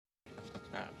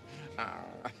Yo.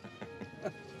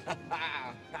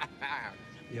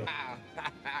 Yo.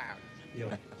 Yo. Yo.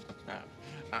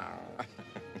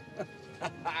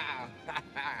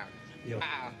 Yo.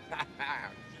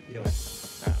 Yo.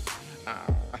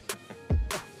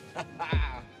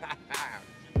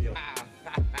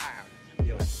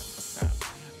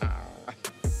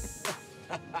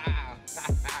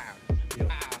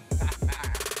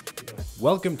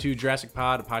 Welcome to Jurassic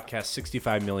Pod, a podcast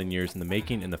 65 million years in the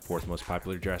making and the fourth most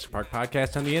popular Jurassic Park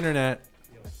podcast on the internet.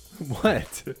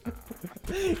 What?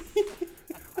 Did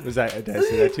I say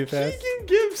that too fast? Keegan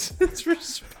Gibson's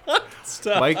response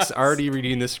to Mike's us. already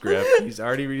reading the script. He's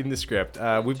already reading the script.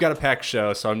 We've got a packed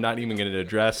show, so I'm not even going to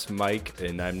address Mike,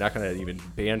 and I'm not going to even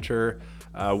banter.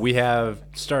 We have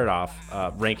started off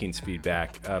rankings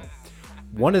feedback.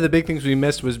 One of the big things we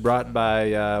missed was brought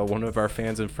by one of our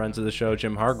fans and friends of the show,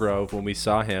 Jim Hargrove, when we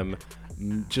saw him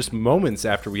just moments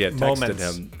after we had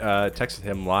texted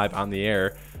him live on the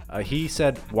air. He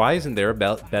said, "Why isn't there a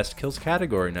best kills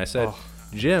category?" And I said,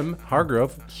 Jim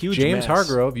Hargrove, Huge James miss.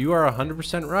 Hargrove, you are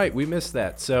 100% right. We missed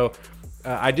that. So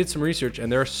I did some research,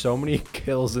 and there are so many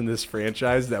kills in this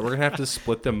franchise that we're going to have to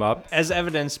split them up. As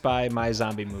evidenced by my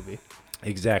zombie movie.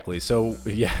 Exactly. So,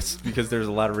 yes, because there's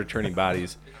a lot of returning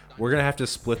bodies. We're going to have to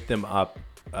split them up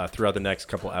throughout the next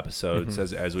couple episodes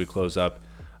as we close up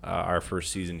our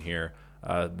first season here.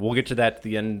 We'll get to that at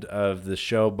the end of the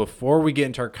show. Before we get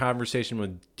into our conversation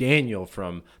with Daniel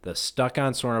from the Stuck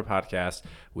on Sorna podcast,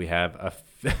 we have a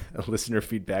listener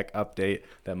feedback update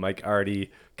that Mike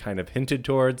already kind of hinted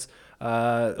towards.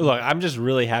 Look, I'm just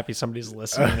really happy somebody's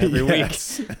listening every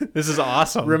Yes. week. This is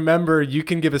awesome. Remember, you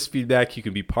can give us feedback. You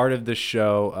can be part of this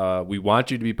show. We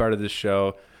want you to be part of this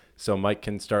show so Mike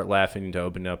can start laughing to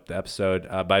open up the episode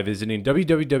by visiting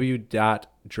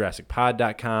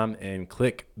www.jurassicpod.com and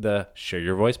click the Share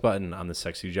Your Voice button on the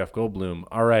sexy Jeff Goldblum.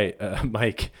 All right,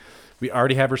 Mike, we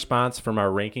already have response from our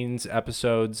rankings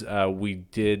episodes. We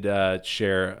did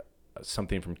share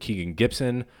something from Keegan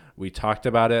Gibson. We talked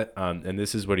about it, and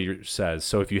this is what he says.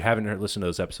 So if you haven't listened to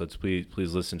those episodes,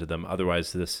 please listen to them.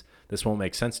 Otherwise, this won't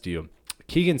make sense to you.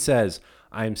 Keegan says,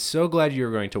 "I'm so glad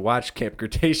you're going to watch Camp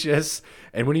Cretaceous."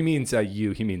 And when he means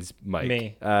you, he means Mike.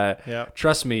 Me.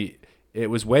 Trust me, it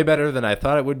was way better than I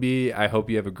thought it would be. I hope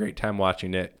you have a great time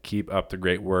watching it. Keep up the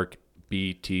great work.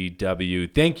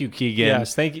 BTW. Thank you, Keegan.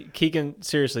 Yes, thank you, Keegan.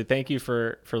 Seriously, thank you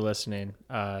for listening.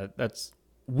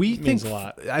 Means a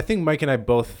lot. I think Mike and I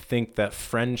both think that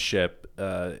friendship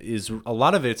is a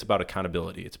lot of it's about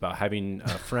accountability. It's about having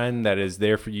a friend that is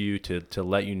there for you to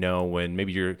let you know when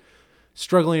maybe you're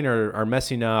struggling or are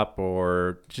messing up,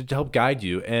 or to help guide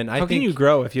you. And How can you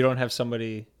grow if you don't have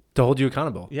somebody to hold you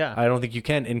accountable? Yeah. I don't think you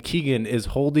can. And Keegan is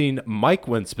holding Mike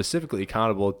Wynn specifically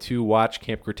accountable to watch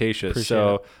Camp Cretaceous.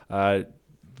 Appreciate So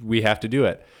we have to do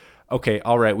it. Okay,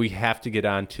 all right. We have to get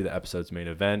on to the episode's main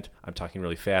event. I'm talking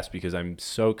really fast because I'm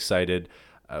so excited.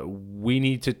 We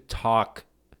need to talk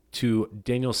to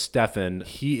Daniel Steffen.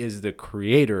 He is the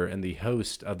creator and the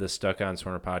host of the Stuck on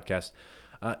Sorna podcast.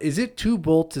 Is it too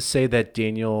bold to say that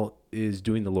Daniel is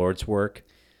doing the Lord's work?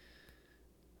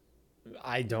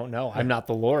 I don't know. I'm not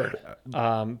the Lord.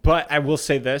 But I will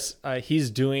say this.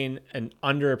 He's doing an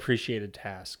underappreciated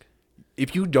task.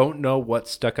 If you don't know what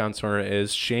Stuck on Sorna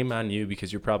is, shame on you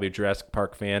because you're probably a Jurassic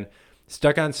Park fan.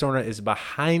 Stuck on Sorna is a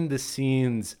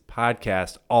behind-the-scenes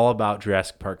podcast all about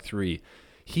Jurassic Park 3.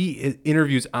 He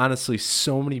interviews, honestly,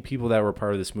 so many people that were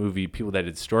part of this movie, people that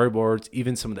did storyboards,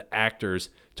 even some of the actors,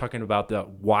 talking about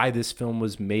why this film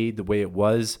was made the way it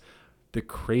was, the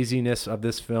craziness of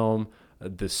this film,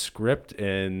 the script,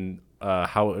 and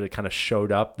how it kind of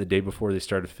showed up the day before they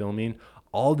started filming.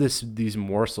 All these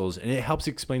morsels, and it helps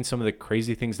explain some of the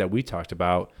crazy things that we talked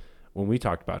about when we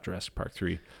talked about Jurassic Park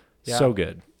 3. Yeah. So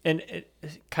good. And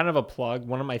kind of a plug,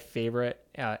 one of my favorite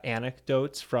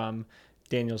anecdotes from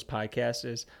Daniel's podcast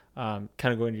is kind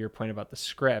of going to your point about the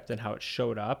script and how it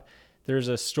showed up. There's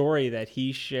a story that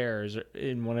he shares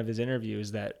in one of his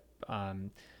interviews that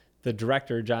the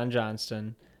director, John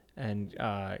Johnston, and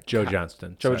Joe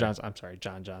Johnston. I'm sorry,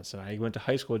 John Johnston. I went to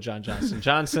high school with John Johnston.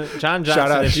 John Johnston,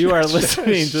 out. if you are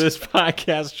listening to this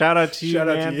podcast, shout out to you, Shout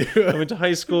out man. to you. I went to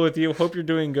high school with you. Hope you're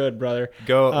doing good, brother.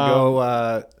 Go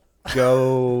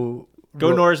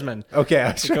Norseman.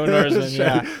 Okay, Go Norseman,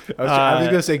 yeah. I was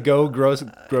gonna say go Gross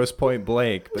Point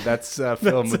Blank, but that's a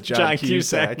film with John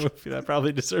Cusack. movie that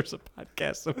probably deserves a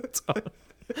podcast of its own.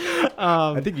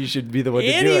 I think you should be the one to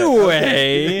do it.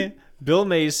 Anyway, Bill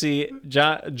Macy,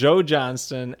 Joe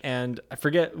Johnston, and I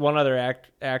forget one other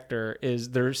actor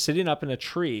they're sitting up in a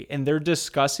tree and they're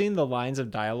discussing the lines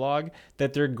of dialogue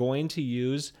that they're going to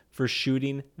use for for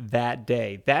shooting that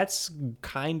day. That's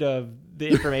kind of the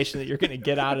information that you're going to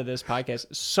get out of this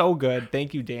podcast. So good.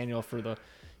 Thank you, Daniel, for the,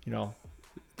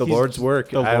 The Lord's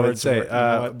work, I would say.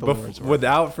 Without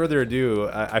Without further ado,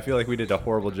 I feel like we did a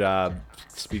horrible job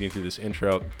speeding through this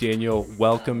intro. Daniel,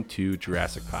 welcome to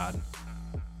Jurassic Pod.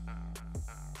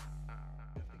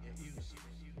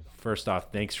 First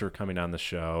off, thanks for coming on the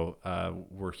show.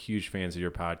 We're huge fans of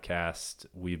your podcast.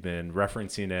 We've been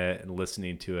referencing it and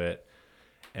listening to it.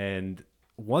 And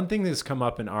one thing that's come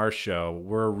up in our show,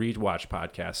 we're a rewatch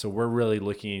podcast. So we're really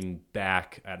looking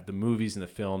back at the movies and the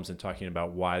films and talking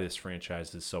about why this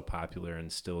franchise is so popular and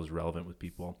still is relevant with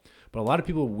people. But a lot of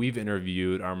people we've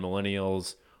interviewed are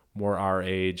millennials, more our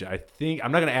age. I think,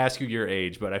 I'm not going to ask you your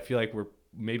age, but I feel like we're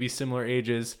maybe similar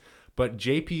ages. But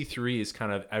JP3 is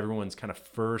kind of everyone's kind of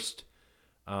first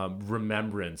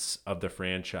remembrance of the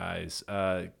franchise.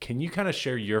 Can you kind of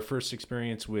share your first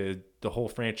experience with the whole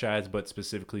franchise, but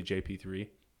specifically JP3?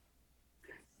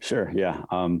 Sure. Yeah.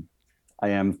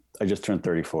 I just turned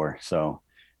 34. So,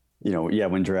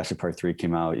 when Jurassic Park 3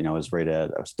 came out, I was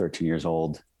 13 years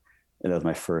old. And that was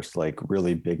my first like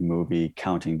really big movie,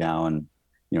 counting down,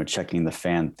 checking the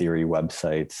fan theory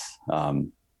websites.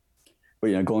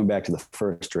 But going back to the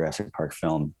first Jurassic Park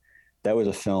film, that was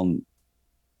a film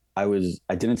I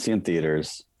didn't see in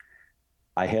theaters.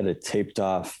 I had a taped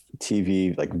off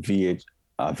TV, like VCR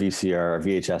or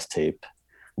VHS tape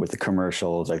with the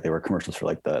commercials. Like they were commercials for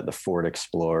like the Ford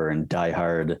Explorer and Die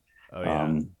Hard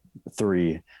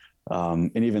 3.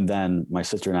 And even then my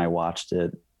sister and I watched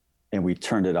it and we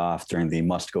turned it off during the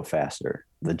Must Go Faster,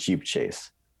 the Jeep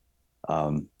chase.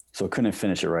 So couldn't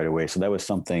finish it right away. So that was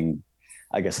something,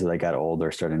 I guess, as I got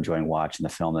older, started enjoying watching the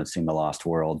film and seeing The Lost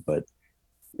World, but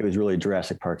it was really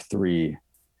Jurassic Park 3.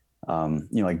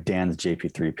 Like Dan's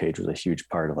JP3 page was a huge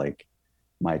part of like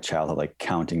my childhood, like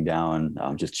counting down,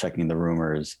 just checking the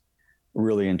rumors,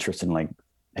 really interested in, like,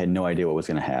 had no idea what was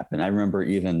going to happen. I remember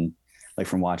even like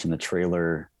from watching the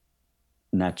trailer,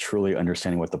 not truly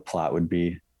understanding what the plot would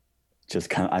be. Just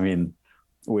kind of,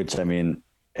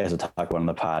 as I talk about on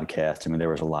the podcast, there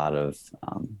was a lot of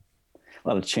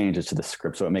changes to the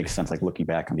script. So it makes sense, like looking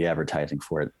back on the advertising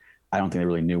for it, I don't think they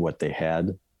really knew what they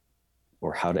had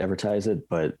or how to advertise it.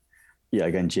 But yeah,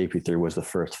 again, JP3 was the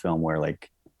first film where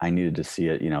like I needed to see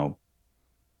it,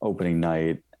 opening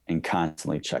night and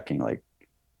constantly checking. Like,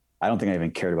 I don't think I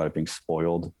even cared about it being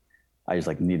spoiled. I just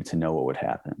like needed to know what would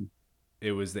happen.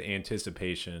 It was the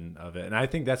anticipation of it. And I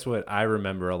think that's what I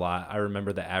remember a lot. I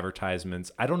remember the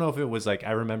advertisements. I don't know if it was like,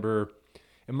 it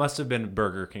must have been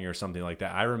Burger King or something like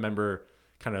that. I remember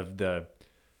kind of the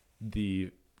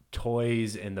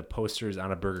toys and the posters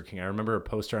on a Burger King. I remember a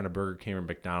poster on a Burger King or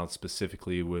McDonald's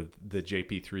specifically with the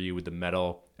JP3 with the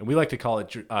metal, and we like to call it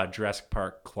Jurassic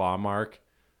Park claw mark.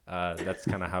 That's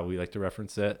kind of how we like to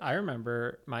reference it. I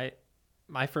remember my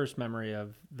first memory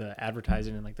of the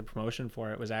advertising and like the promotion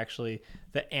for it was actually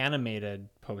the animated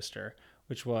poster,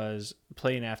 which was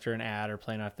playing after an ad or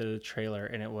playing after the trailer,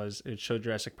 and it showed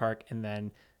Jurassic Park, and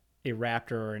then a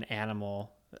raptor or an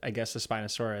animal, I guess the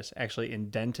Spinosaurus, actually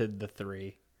indented the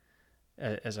 3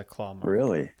 as a claw mark.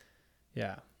 Really?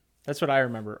 Yeah. That's what I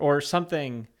remember. Or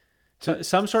something,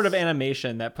 some sort of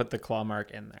animation that put the claw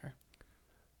mark in there.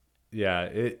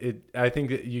 Yeah, I think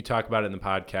that you talk about it in the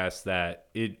podcast that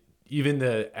even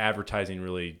the advertising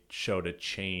really showed a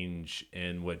change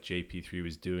in what JP3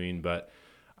 was doing. But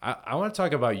I want to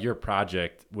talk about your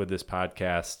project with this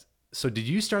podcast. So did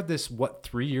you start this,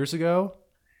 3 years ago?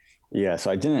 Yeah,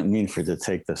 so I didn't mean for it to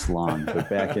take this long, but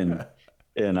back in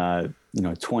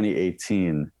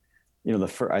 2018,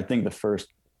 I think the first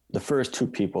 2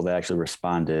 people that actually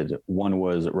responded, one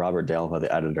was Robert Dalva,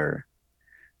 the editor,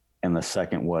 and the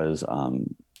second was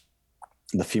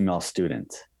the female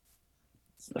student.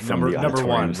 Number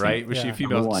one, right? Was she a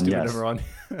female student? Yes. Number one.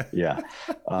 Yeah.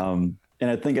 And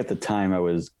I think at the time I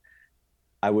was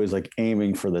like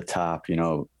aiming for the top,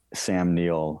 Sam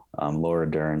Neill,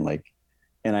 Laura Dern, like,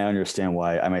 and I understand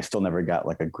why. I still never got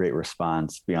like a great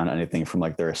response beyond anything from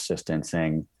like their assistant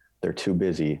saying they're too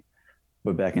busy.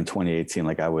 But back in 2018,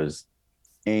 like I was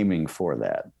aiming for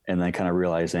that, and then kind of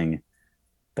realizing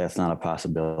that's not a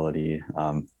possibility.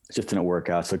 It just didn't work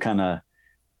out. So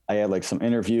I had like some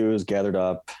interviews gathered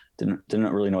up, didn't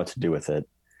really know what to do with it.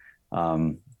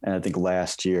 And I think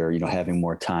last year, having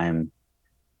more time,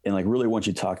 and like really once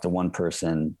you talk to one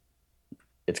person,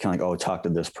 it's kind of like, oh, talk to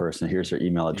this person. Here's their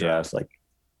email address. Yeah. Like,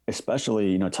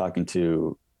 especially, talking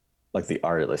to like the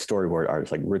art, like storyboard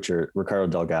artists, like Ricardo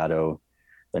Delgado,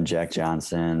 then Jack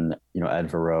Johnson, Ed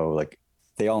Varro, like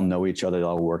they all know each other. They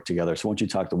all work together. So once you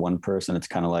talk to one person, it's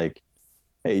kind of like,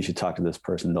 hey, you should talk to this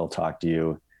person. They'll talk to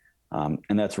you.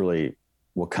 And that's really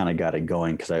what kind of got it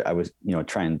going. Cause I was, you know,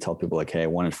 trying to tell people like, hey, I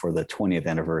wanted for the 20th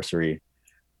anniversary,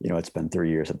 you know, it's been 3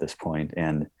 years at this point.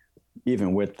 And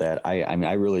even with that, I mean,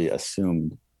 I really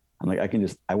assumed, I'm like,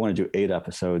 I want to do 8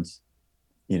 episodes,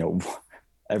 you know,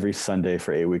 every Sunday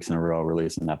for 8 weeks in a row,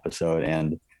 release an episode.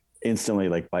 And instantly,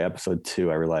 like by episode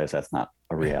 2, I realized that's not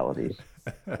a reality.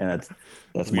 And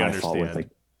that's my fault with like,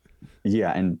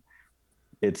 yeah. And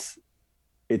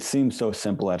it seems so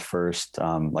simple at first,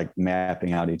 like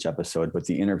mapping out each episode, but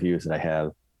the interviews that I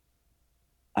have,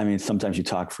 I mean, sometimes you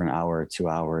talk for an hour or 2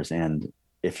 hours, and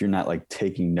if you're not like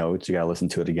taking notes, you got to listen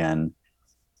to it again,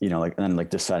 you know, like, and then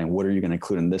like deciding what are you going to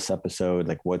include in this episode?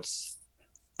 Like what's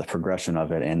the progression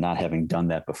of it, and not having done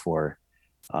that before,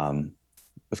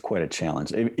 was quite a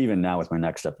challenge. Even now with my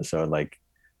next episode, like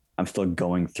I'm still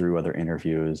going through other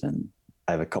interviews, and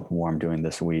I have a couple more I'm doing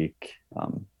this week.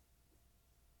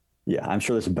 Yeah, I'm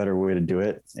sure there's a better way to do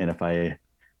it. And if I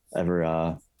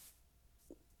ever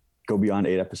go beyond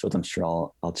 8 episodes, I'm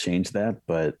sure I'll change that.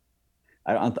 But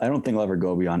I don't think I'll ever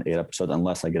go beyond 8 episodes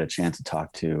unless I get a chance to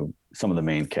talk to some of the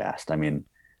main cast. I mean,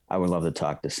 I would love to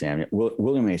talk to Sam.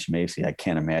 William H. Macy, I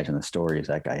can't imagine the stories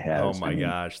that guy has. Oh my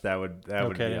gosh, that would be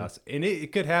awesome. And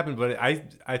it could happen, but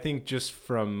I think just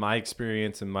from my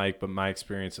experience, and Mike, but my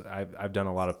experience, I've done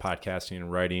a lot of podcasting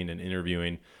and writing and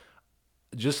interviewing.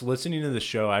 Just listening to the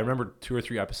show, I remember 2 or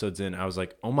 3 episodes in, I was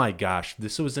like, oh my gosh,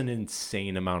 this was an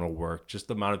insane amount of work, just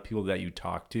the amount of people that you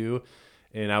talk to.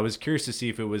 And I was curious to see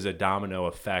if it was a domino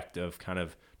effect of kind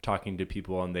of talking to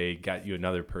people and they got you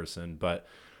another person. But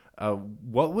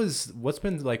what's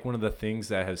been like one of the things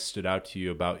that has stood out to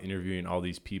you about interviewing all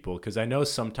these people? Because I know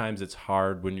sometimes it's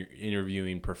hard when you're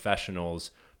interviewing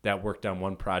professionals that worked on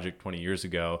one project 20 years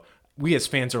ago. We as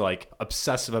fans are like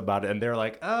obsessive about it, and they're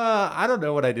like, I don't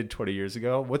know what I did 20 years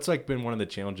ago. What's like been one of the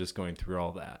challenges going through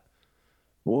all that?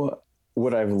 Well,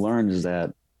 what I've learned is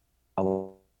that I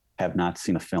have not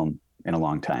seen a film in a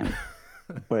long time,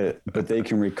 but they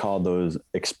can recall those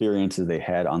experiences they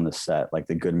had on the set, like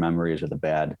the good memories or the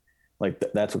bad. Like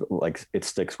that's like it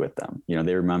sticks with them. You know,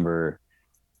 they remember.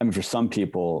 I mean, for some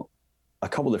people, a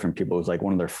couple different people, it was like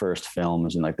one of their first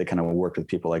films, and like they kind of worked with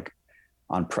people like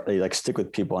they like stick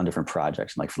with people on different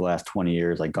projects. And like for the last 20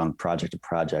 years, like gone project to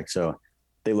project. So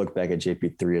they look back at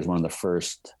JP3 as one of their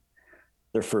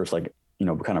first, like, you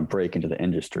know, kind of break into the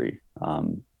industry.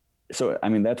 So, I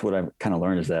mean, that's what I've kind of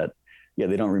learned is that, yeah,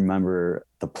 they don't remember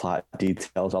the plot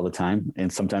details all the time. And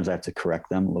sometimes I have to correct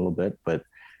them a little bit, but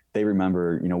they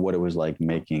remember, you know, what it was like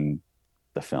making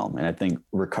the film. And I think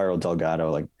Ricardo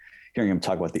Delgado, like hearing him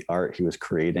talk about the art he was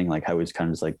creating, like how he was kind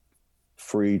of just like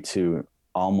free to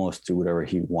almost do whatever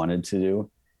he wanted to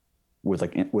do with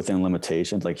like within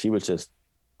limitations. Like he was just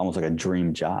almost like a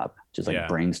dream job, just like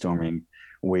brainstorming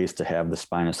ways to have the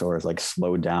Spinosaurus like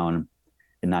slow down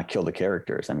and not kill the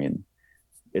characters. I mean,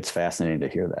 it's fascinating to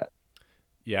hear that.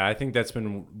 Yeah, I think that's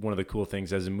been one of the cool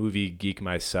things as a movie geek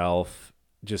myself,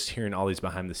 just hearing all these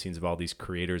behind the scenes of all these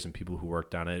creators and people who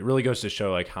worked on it. It really goes to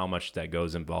show like how much that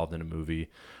goes involved in a movie.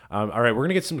 All right, we're going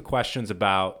to get some questions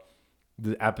about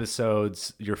the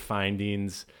episodes, your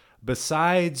findings,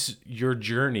 besides your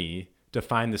journey to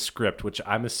find the script, which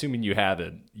I'm assuming you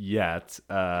haven't yet.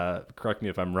 Correct me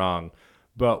if I'm wrong.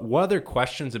 But what other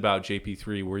questions about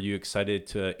JP3 were you excited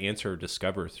to answer or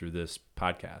discover through this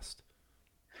podcast?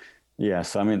 Yeah,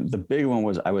 so I mean, the big one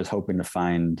was I was hoping to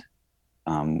find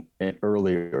an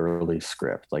early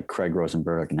script, like Craig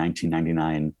Rosenberg,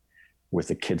 1999, with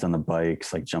the kids on the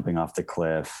bikes, like jumping off the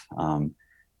cliff.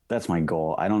 That's my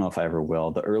goal. I don't know if I ever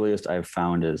will. The earliest I've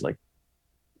found is like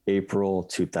April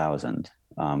 2000,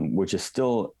 which is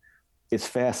still, it's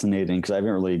fascinating because I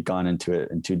haven't really gone into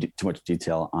it in too much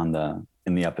detail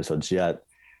in the episodes yet.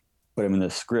 But I mean, the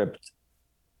script,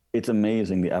 it's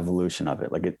amazing the evolution of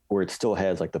it, like where it still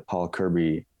has like the Paul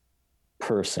Kirby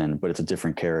person, but it's a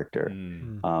different character.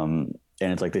 And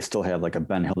it's like they still have like a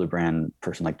Ben Hildebrand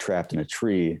person like trapped in a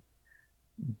tree,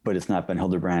 but it's not Ben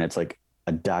Hildebrand. It's like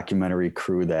a documentary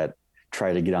crew that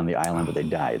tried to get on the island, but they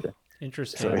died.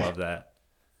 Interesting. So, I love that.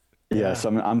 Yeah. So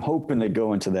I'm hoping to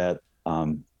go into that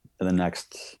in the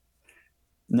next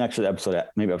episode,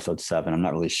 maybe episode 7. I'm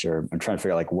not really sure. I'm trying to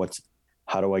figure out like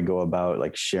how do I go about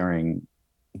like sharing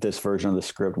this version of the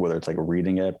script, whether it's like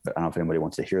reading it, but I don't know if anybody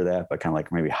wants to hear that, but kind of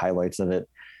like maybe highlights of it.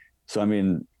 So, I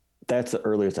mean, that's the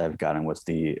earliest I've gotten was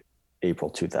the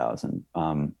April 2000.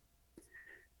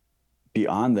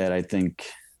 Beyond that, I think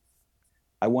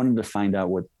I wanted to find out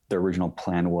what the original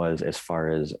plan was as far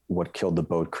as what killed the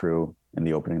boat crew in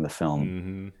the opening of the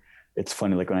film. It's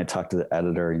funny, like when I talked to the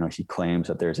editor, you know, he claims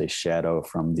that there's a shadow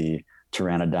from the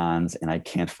pteranodons, and I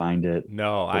can't find it.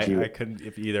 No, But he- I couldn't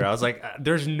if either. I was like,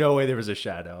 there's no way there was a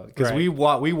shadow because Right. we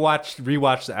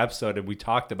rewatched the episode and we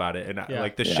talked about it, and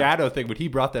like the Yeah. shadow thing. When he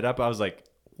brought that up, I was like,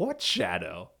 what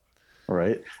shadow?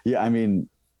 Right. Yeah. I mean,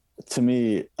 to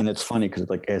me, and it's funny because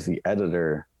like as the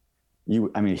editor,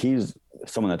 he's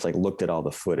someone that's like looked at all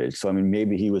the footage. So, I mean,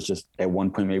 maybe he was just at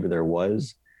one point, maybe there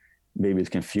was, maybe it's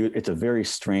confused. It's a very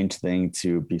strange thing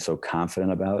to be so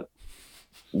confident about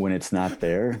when it's not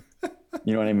there.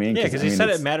 You know what I mean? Yeah, because I he mean, said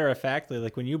it it's- matter of factly.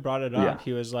 Like when you brought it up, Yeah.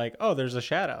 he was like, "Oh, there's a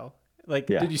shadow." Like,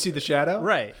 Yeah. Did you see the shadow?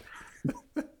 right?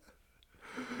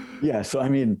 Yeah. So, I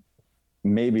mean,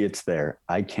 maybe it's there.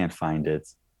 I can't find it.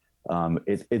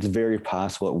 It's very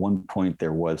possible at one point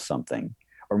there was something,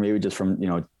 or maybe just from,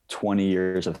 20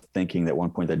 years of thinking that one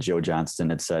point that Joe Johnston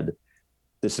had said,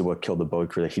 this is what killed the boat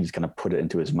crew, that he just kind of put it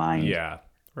into his mind. Yeah.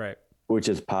 Right. Which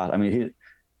is possible.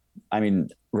 I mean,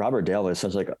 Robert Dale is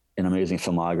such like an amazing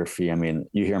filmography. I mean,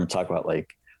 you hear him talk about like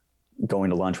going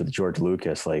to lunch with George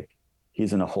Lucas, like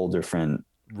he's in a whole different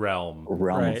Realm.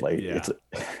 realm Right. of like, Yeah. it's,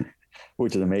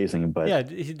 which is amazing. But Yeah.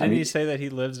 Didn't I mean- he say that he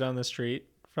lives down the street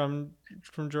from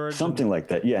George? something like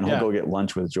that. Yeah. And he'll Yeah. go get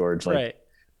lunch with George. Like, Right.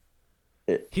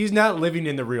 He's not living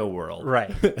in the real world.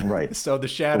 Right. right. So the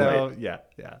shadow, Right. yeah.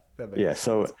 That makes Yeah.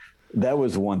 So that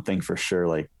was one thing for sure,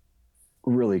 like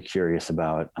really curious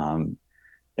about. And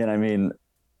I mean,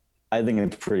 I think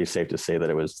it's pretty safe to say that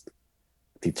it was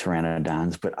the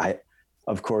pteranodons, but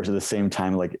of course, at the same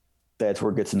time, like that's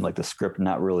where it gets into like the script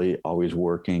not really always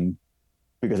working,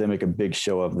 because they make a big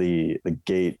show of the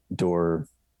gate door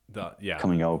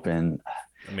coming open,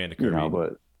 Amanda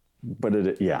Kirby. but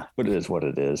it is what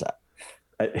it is.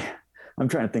 I'm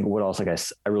trying to think of what else, like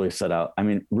I really set out. I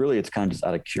mean, really it's kind of just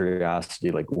out of curiosity,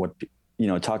 like what,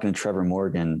 talking to Trevor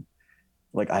Morgan,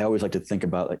 like I always like to think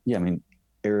about like, yeah, I mean,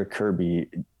 Eric Kirby,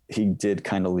 he did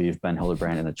kind of leave Ben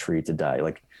Hildebrand in a tree to die.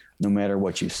 Like no matter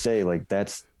what you say, like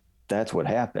that's what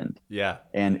happened. Yeah.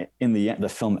 And in the end, the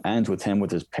film ends with him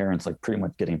with his parents, like pretty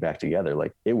much getting back together.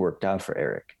 Like it worked out for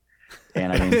Eric.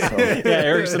 And I mean, so, Yeah,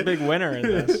 Eric's the big winner in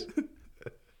this.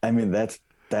 I mean, that's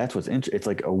what's interesting. It's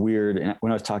like a weird, and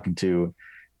when I was talking to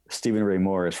Stephen Ray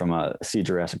Morris from a See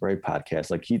Jurassic Right podcast,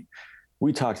 like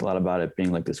we talked a lot about it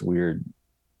being like this weird,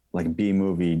 like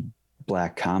B-movie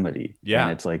black comedy. Yeah.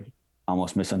 And it's like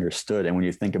almost misunderstood. And when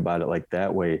you think about it like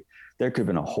that way, there could have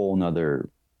been a whole nother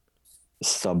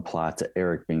subplot to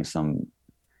Eric being some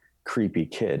creepy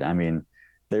kid. I mean,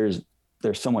 there's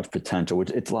so much potential,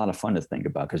 which it's a lot of fun to think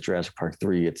about, because Jurassic Park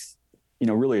 3, it's,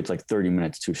 really it's like 30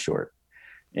 minutes too short.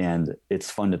 And it's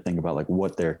fun to think about like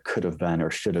what there could have been or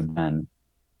should have been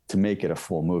to make it a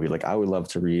full movie. Like I would love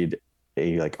to read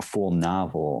a full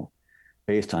novel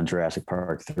based on Jurassic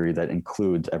Park 3 that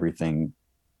includes everything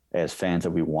as fans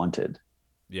that we wanted.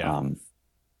 Yeah.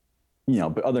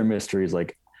 But other mysteries,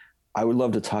 like I would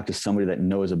love to talk to somebody that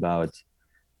knows about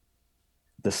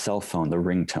the cell phone, the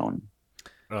ringtone.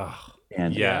 Oh,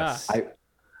 And yes.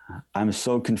 I'm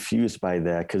so confused by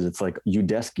that, because it's like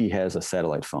Udesky has a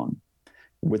satellite phone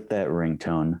with that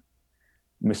ringtone.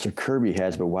 Mr. Kirby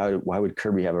has, but why would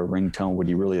Kirby have a ringtone? Would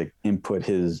he really like input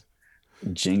his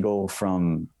jingle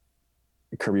from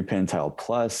Kirby Pin-Tile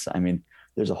Plus? I mean,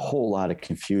 there's a whole lot of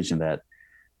confusion that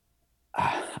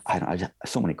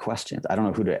so many questions. I don't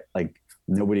know who to like.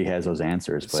 Nobody has those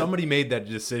answers. But Somebody made that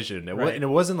decision, Right. and it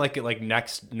wasn't like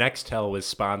Nextel was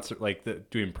sponsored, like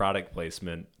doing product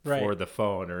placement for Right. the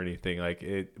phone or anything like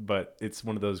it. But it's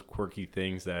one of those quirky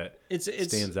things that It's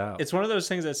stands out. It's one of those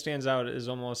things that stands out. Is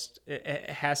almost it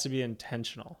has to be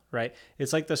intentional, right?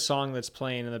 It's like the song that's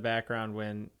playing in the background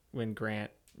when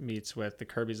Grant meets with the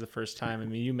Kirbys the first time. I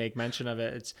mean, you make mention of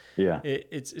it.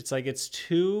 It's like it's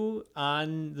too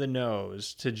on the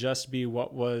nose to just be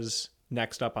what was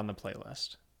next up on the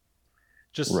playlist.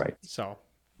 Just Right. So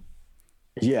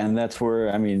Yeah, and that's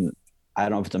where, I mean, I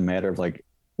don't know if it's a matter of like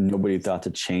nobody thought to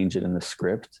change it in the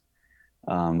script,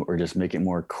 or just make it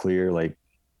more clear, like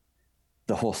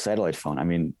the whole satellite phone. I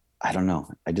mean, I don't know.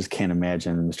 I just can't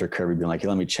imagine Mr. Kirby being like, hey,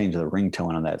 let me change the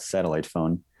ringtone on that satellite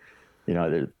phone.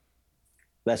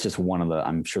 That's just one of the,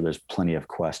 I'm sure there's plenty of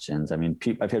questions. I mean,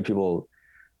 I've had people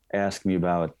ask me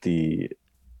about the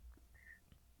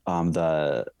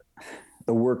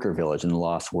worker village in the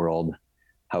Lost World,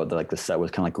 how the set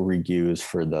was kind of like reused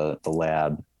for the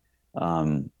lab,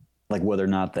 like whether or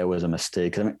not that was a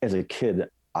mistake. 'Cause I mean, as a kid,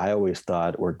 I always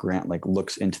thought where Grant like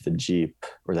looks into the Jeep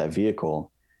or that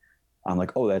vehicle, I'm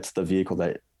like, oh, that's the vehicle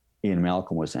that Ian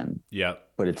Malcolm was in. Yeah.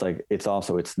 But it's like,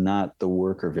 it's not the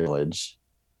worker village.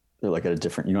 They're like at a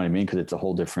different, you know what I mean? Because it's a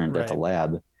whole different, that's a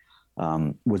lab.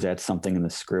 Was that something in the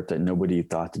script that nobody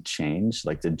thought to change?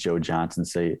 Like, did Joe Johnston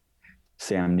say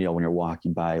Sam Neill, when you're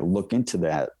walking by, look into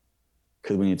that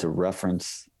because we need to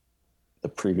reference the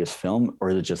previous film, or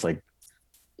is it just like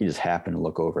you just happen to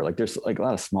look over? Like there's like a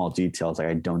lot of small details like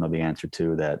I don't know the answer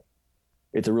to that.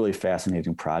 It's a really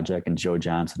fascinating project, and Joe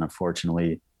Johnston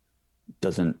unfortunately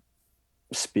doesn't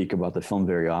speak about the film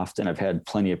very often. I've had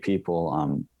plenty of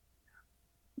people,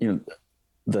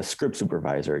 the script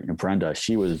supervisor, Brenda,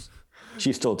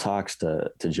 she still talks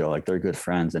to Joe, like they're good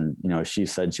friends. And, she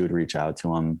said she would reach out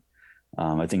to him.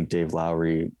 I think Dave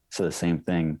Lowry said the same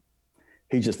thing.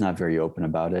 He's just not very open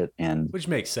about it. And which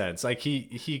makes sense. Like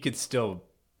he could still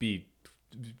be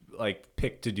like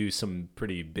picked to do some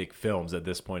pretty big films at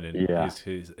this point in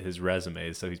his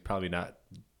resume. So he's probably not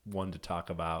one to talk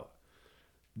about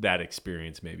that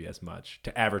experience maybe as much,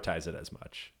 to advertise it as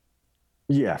much.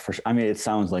 Yeah, for sure. I mean, it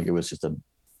sounds like it was just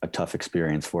a tough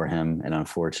experience for him. And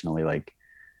unfortunately, like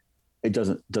it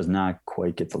does not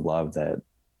quite get the love that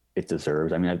it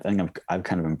deserves. I mean, I think I've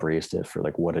kind of embraced it for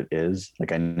like what it is.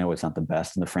 Like, I know it's not the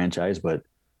best in the franchise, but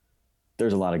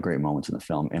there's a lot of great moments in the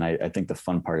film. And I think the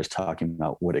fun part is talking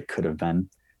about what it could have been.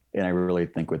 And I really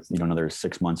think with, another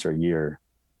 6 months or a year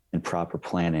in proper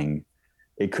planning,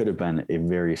 it could have been a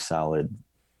very solid,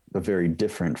 but very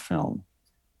different film.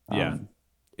 Yeah.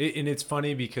 And it's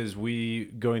funny because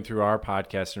going through our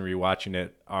podcast and rewatching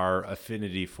it, our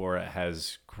affinity for it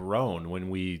has grown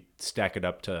when we stack it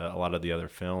up to a lot of the other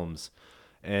films.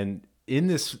 And in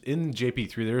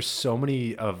JP3, there's so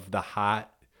many of the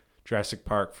hot Jurassic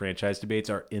Park franchise debates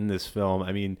are in this film.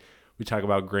 I mean, we talk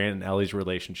about Grant and Ellie's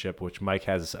relationship, which Mike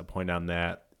has a point on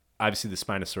that. Obviously, the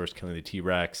Spinosaurus killing the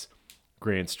T-Rex,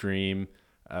 Grant's dream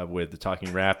with the talking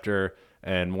raptor,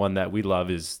 and one that we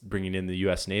love is bringing in the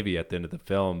U.S. Navy at the end of the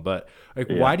film. But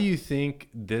why do you think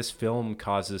this film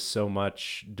causes so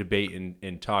much debate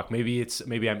and talk? Maybe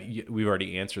we've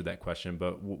already answered that question,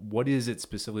 but what is it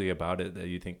specifically about it that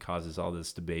you think causes all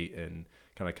this debate and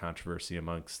kind of controversy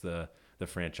amongst the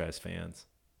franchise fans?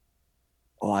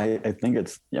 Well, I think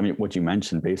what you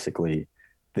mentioned, basically,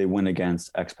 they went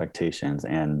against expectations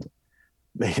and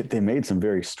they made some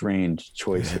very strange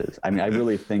choices. I mean, I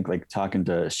really think, like, talking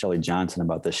to Shelley Johnson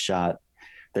about this shot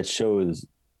that shows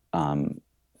Alan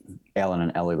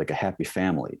and Ellie like a happy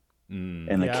family,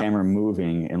 and the camera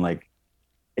moving, and like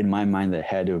in my mind that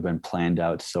had to have been planned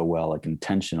out so well, like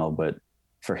intentional. But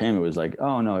for him, it was like,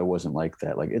 oh no, it wasn't like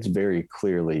that. Like, it's very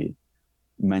clearly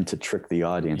meant to trick the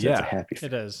audience. Yeah, it's a happy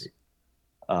family. It is.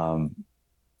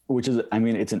 Which is, I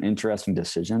mean, it's an interesting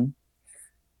decision.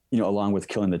 Along with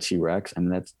killing the T-Rex. I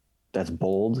mean, that's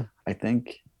bold, I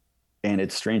think. And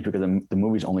it's strange because the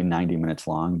movie's only 90 minutes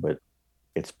long, but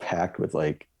it's packed with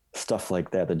like stuff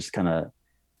like that just kind of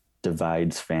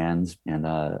divides fans. And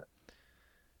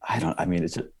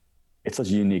it's such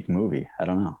a unique movie. I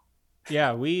don't know.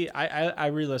 Yeah, I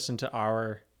re-listened to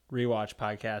our rewatch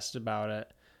podcast about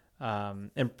it,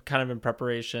 and kind of in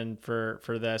preparation for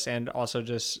this, and also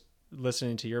just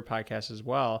listening to your podcast as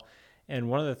well. And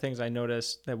one of the things I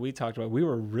noticed that we talked about, we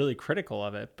were really critical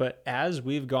of it. But as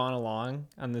we've gone along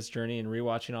on this journey and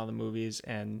rewatching all the movies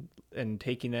and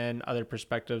taking in other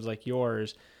perspectives like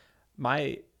yours,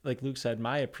 like Luke said,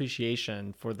 my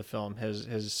appreciation for the film has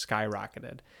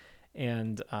skyrocketed.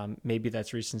 And maybe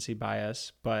that's recency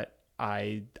bias, but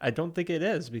I don't think it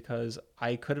is, because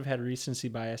I could have had recency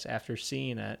bias after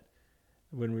seeing it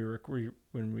when we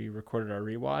recorded our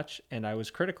rewatch, and I was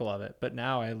critical of it. But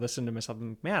now I listen to myself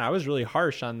and, man, I was really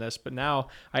harsh on this, but now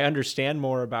I understand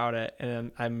more about it,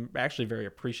 and I'm actually very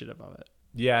appreciative of it.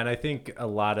 Yeah, and I think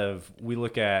we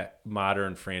look at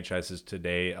modern franchises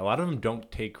today, a lot of them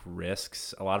don't take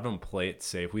risks. A lot of them play it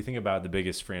safe. We think about the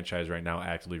biggest franchise right now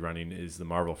actively running is the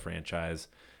Marvel franchise.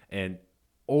 And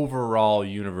overall,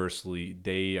 universally,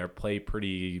 they play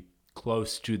pretty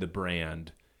close to the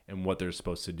brand and what they're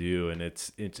supposed to do. And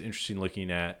it's interesting looking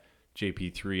at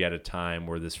JP3 at a time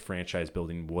where this franchise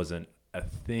building wasn't a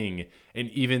thing. And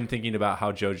even thinking about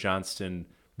how Joe Johnston,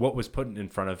 what was put in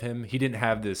front of him, he didn't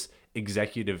have this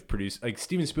executive produce. Like,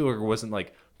 Steven Spielberg wasn't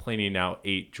like planning out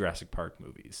 8 Jurassic Park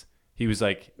movies. He was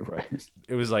like, right.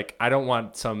 It was like, I don't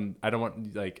want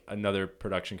like another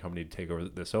production company to take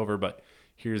over, but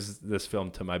here's this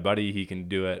film to my buddy. He can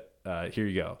do it. Here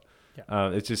you go. Yeah.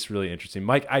 It's just really interesting.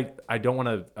 Mike, I don't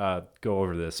want to go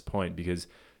over this point because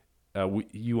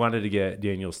you wanted to get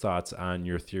Daniel's thoughts on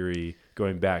your theory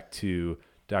going back to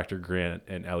Dr. Grant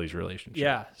and Ellie's relationship.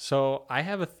 Yeah. So I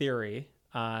have a theory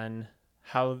on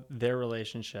how their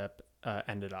relationship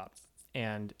ended up.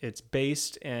 And it's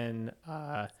based in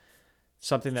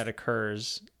something that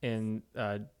occurs in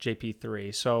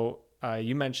JP3. So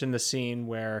you mentioned the scene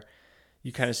where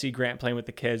you kind of see Grant playing with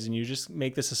the kids, and you just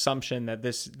make this assumption that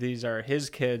these are his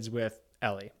kids with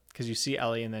Ellie. because you see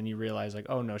Ellie and then you realize like,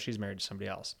 oh no, she's married to somebody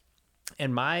else.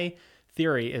 And my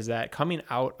theory is that coming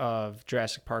out of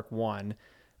Jurassic Park 1,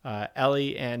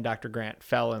 Ellie and Dr. Grant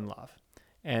fell in love.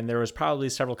 And there was probably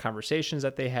several conversations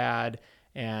that they had,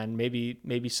 and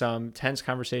maybe some tense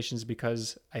conversations,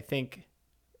 because I think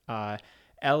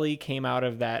Ellie came out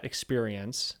of that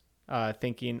experience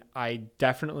thinking, I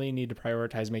definitely need to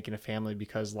prioritize making a family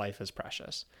because life is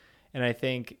precious. And I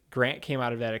think Grant came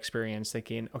out of that experience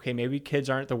thinking, okay, maybe kids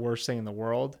aren't the worst thing in the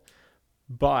world,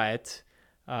 but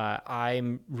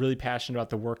I'm really passionate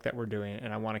about the work that we're doing,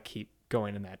 and I want to keep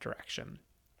going in that direction.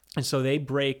 And so they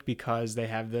break because they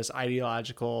have this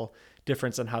ideological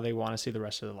difference on how they want to see the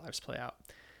rest of their lives play out.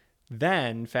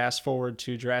 Then fast forward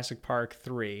to Jurassic Park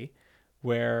 3,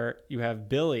 where you have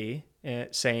Billy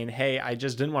saying, hey, I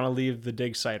just didn't want to leave the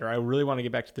dig site, or I really want to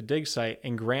get back to the dig site.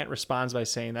 And Grant responds by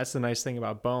saying, that's the nice thing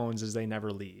about Bones is they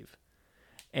never leave.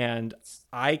 And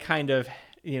I kind of,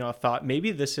 thought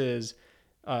maybe this is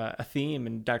a theme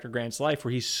in Dr. Grant's life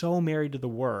where he's so married to the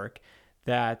work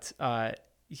that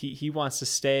he wants to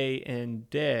stay in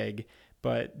dig,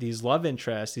 but these love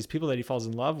interests, these people that he falls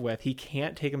in love with, he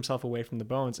can't take himself away from the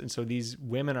Bones. And so these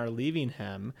women are leaving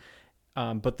him,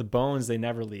 but the Bones, they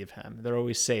never leave him. They're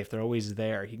always safe. They're always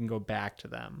there. He can go back to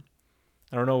them.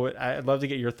 I don't know. I'd love to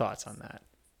get your thoughts on that.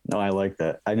 No, I like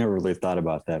that. I never really thought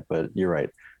about that, but you're right.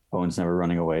 Bones never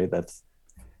running away.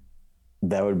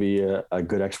 That would be a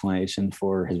good explanation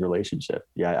for his relationship.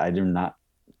 Yeah, I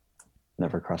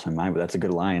never crossed my mind, but that's a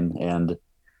good line. And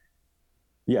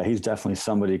yeah, he's definitely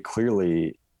somebody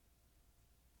clearly,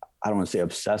 I don't want to say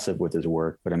obsessive with his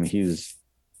work, but I mean, he's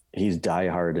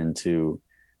diehard into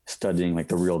studying like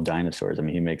the real dinosaurs. I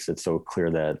mean, he makes it so clear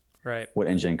that right, what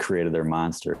engine created their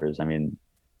monsters. I mean,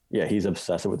 yeah, he's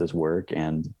obsessive with his work,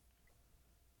 and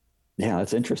yeah,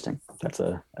 that's interesting.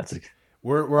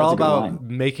 We're all about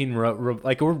making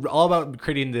like we're all about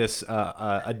creating this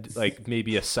like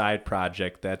maybe a side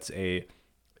project that's a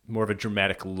more of a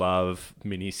dramatic love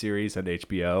miniseries on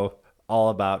HBO, all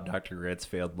about Dr. Grant's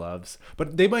failed loves.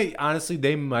 But they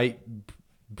might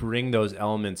bring those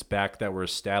elements back that were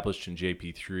established in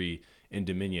JP3 in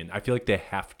Dominion. I feel like they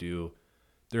have to.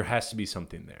 There has to be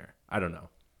something there. I don't know.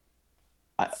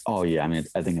 I mean,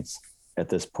 I think it's at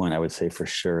this point, I would say for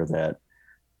sure that,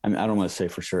 I mean, I don't want to say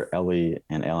for sure Ellie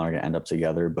and Alan are going to end up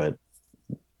together, but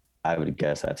I would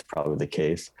guess that's probably the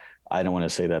case. I don't want to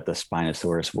say that the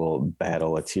Spinosaurus will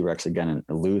battle a T-Rex again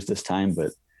and lose this time,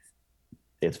 but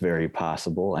it's very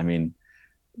possible. I mean,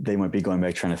 they might be going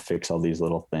back trying to fix all these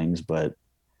little things, but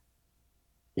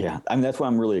yeah, I mean, that's why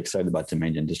I'm really excited about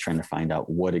Dominion, just trying to find out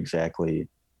what exactly,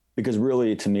 because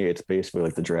really to me, it's basically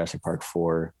like the Jurassic Park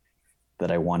 4 that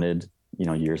I wanted,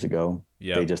 years ago.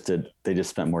 Yeah. They just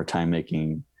spent more time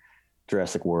making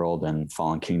Jurassic World and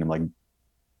Fallen Kingdom, like,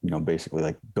 basically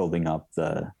like building up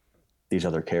these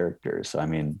other characters. So, I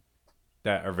mean,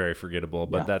 that are very forgettable,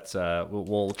 but that's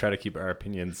we'll try to keep our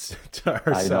opinions to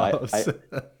ourselves.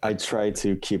 I try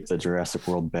to keep the Jurassic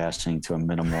World bashing to a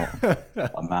minimal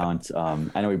amount.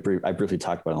 I know I briefly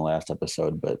talked about it in the last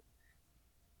episode, but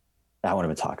I won't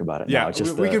even talk about it. Yeah, no, it's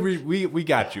just we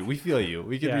got you. We feel you.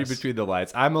 We can read between the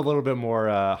lines. I'm a little bit more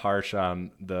harsh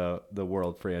on the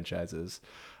World franchises.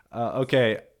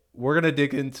 Okay, we're gonna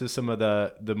dig into some of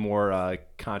the more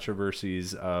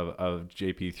controversies of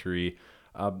JP3.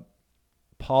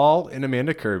 Paul and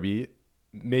Amanda Kirby,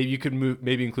 maybe you could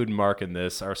maybe include Mark in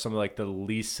this, are some of like the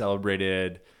least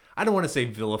celebrated, I don't want to say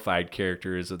vilified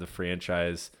characters of the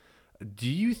franchise. Do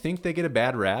you think they get a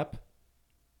bad rap?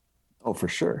 Oh, for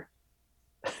sure.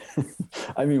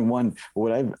 I mean,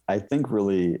 I think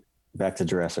really back to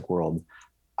Jurassic World,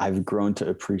 I've grown to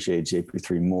appreciate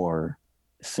JP3 more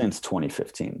since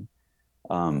 2015.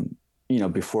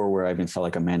 Before where I even saw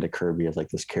like Amanda Kirby as like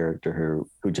this character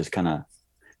who just kind of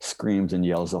screams and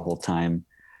yells the whole time.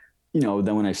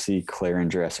 Then when I see Claire in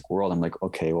Jurassic World, I'm like,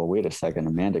 okay, well, wait a second.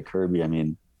 Amanda Kirby, I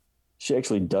mean, she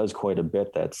actually does quite a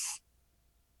bit that's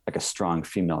like a strong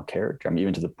female character. I mean,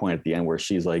 even to the point at the end where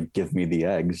she's like, give me the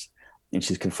eggs, and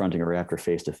she's confronting a raptor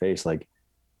face to face. Like,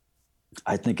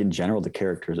 I think in general, the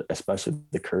characters, especially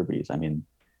the Kirbys, I mean,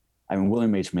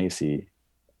 William H. Macy,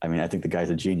 I mean, I think the guy's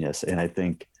a genius. And I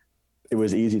think it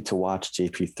was easy to watch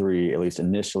JP3, at least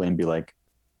initially, and be like,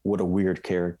 what a weird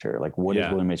character. Like, what is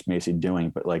William H. Macy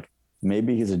doing? But like,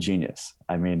 maybe he's a genius.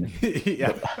 I mean,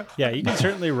 yeah, you can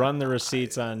certainly run the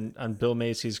receipts on Bill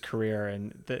Macy's career,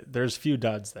 and there's few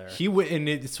duds there. And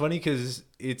it's funny because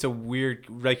it's a weird,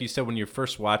 like you said, when you're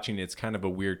first watching it, it's kind of a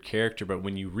weird character, but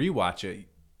when you rewatch it,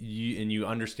 you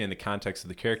understand the context of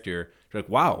the character, you're like,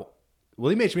 wow,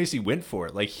 William H. Macy went for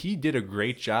it. Like, he did a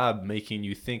great job making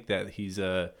you think that he's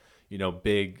a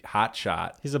big hot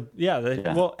shot. He's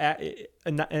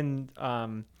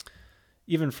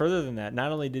even further than that,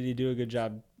 not only did he do a good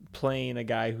job playing a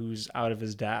guy who's out of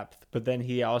his depth, but then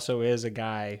he also is a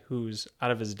guy who's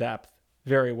out of his depth,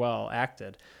 very well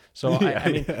acted. So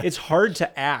I mean, it's hard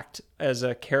to act as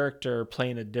a character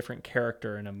playing a different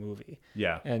character in a movie.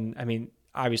 Yeah. And I mean,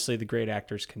 obviously the great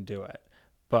actors can do it,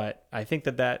 but I think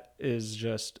that is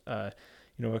just,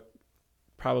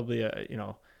 probably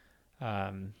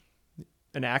an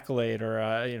accolade or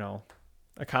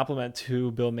a compliment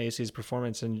to Bill Macy's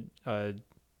performance in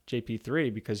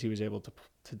JP3, because he was able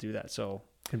to do that so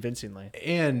convincingly.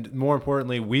 And more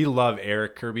importantly, we love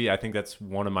Eric Kirby. I think that's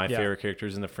one of my favorite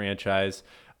characters in the franchise.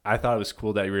 I thought it was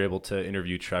cool that you were able to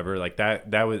interview Trevor. Like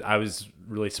that was, I was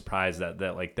really surprised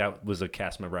that was a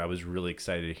cast member I was really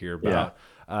excited to hear about.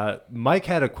 Yeah. Mike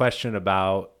had a question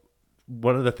about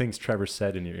one of the things Trevor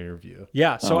said in your interview.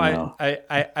 Yeah. So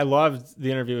I loved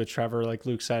the interview with Trevor. Like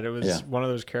Luke said, it was one of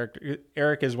those characters.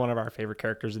 Eric is one of our favorite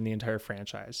characters in the entire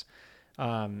franchise.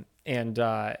 And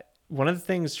one of the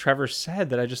things Trevor said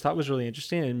that I just thought was really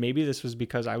interesting, and maybe this was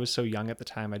because I was so young at the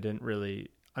time, I didn't really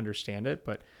understand it,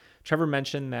 but Trevor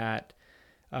mentioned that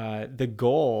the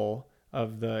goal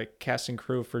of the cast and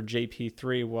crew for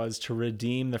JP3 was to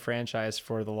redeem the franchise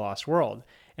for The Lost World.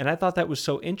 And I thought that was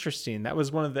so interesting.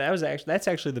 That's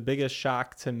actually the biggest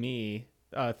shock to me,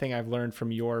 thing I've learned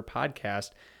from your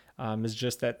podcast, is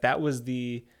just that was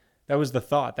the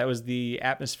thought, that was the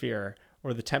atmosphere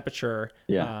or the temperature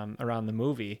around the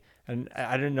movie. And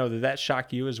I didn't know that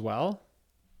shocked you as well.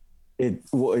 It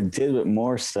did, but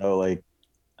more so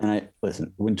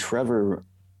when Trevor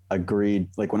agreed,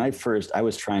 like when I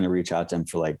was trying to reach out to him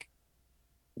for like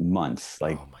months,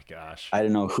 like, oh my gosh, I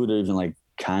didn't know who to even like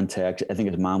contact. I think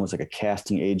his mom was like a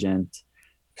casting agent.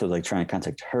 So I was like trying to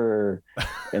contact her.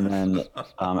 And then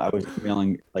I was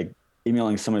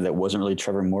emailing somebody that wasn't really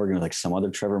Trevor Morgan, like some other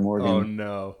Trevor Morgan. Oh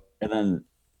no. And then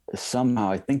somehow,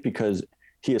 I think because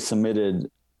he's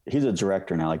a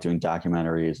director now, like doing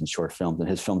documentaries and short films, and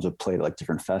his films have played at like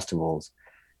different festivals.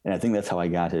 And I think that's how I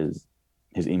got his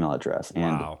email address.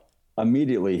 And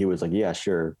immediately he was like, yeah,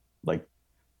 sure. Like,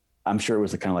 I'm sure it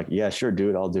was kind of like, yeah, sure,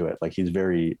 dude, I'll do it. Like, he's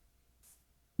very,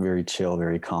 very chill,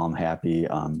 very calm, happy.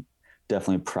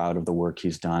 Definitely proud of the work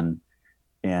he's done.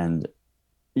 And,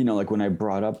 like when I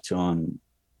brought up to him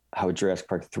how Jurassic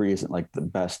Park 3 isn't like the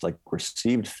best, like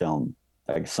received film,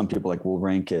 like some people like will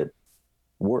rank it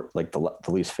like the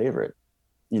least favorite,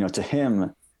 to him.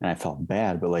 And I felt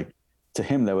bad, but like to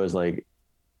him, that was like,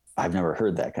 I've never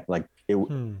heard that. Like he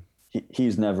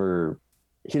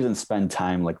doesn't spend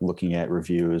time like looking at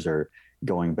reviews or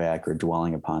going back or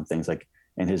dwelling upon things. Like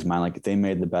in his mind, like they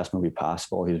made the best movie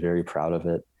possible. He's very proud of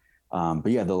it.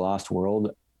 But yeah, The Lost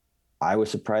World, I was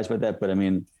surprised by that. But I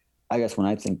mean, I guess when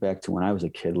I think back to when I was a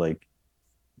kid, like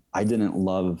I didn't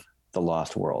love The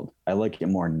Lost World. I like it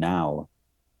more now.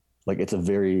 Like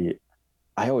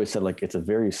I always said like it's a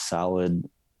very solid,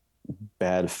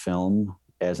 bad film,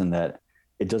 as in that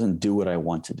it doesn't do what I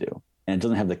want to do. And it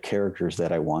doesn't have the characters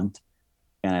that I want.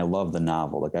 And I love the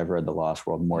novel. Like I've read The Lost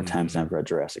World more times than I've read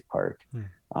Jurassic Park.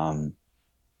 So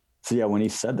yeah, when he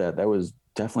said that was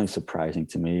definitely surprising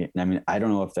to me. And I mean, I don't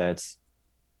know if that's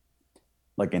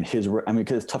like because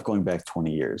it's tough going back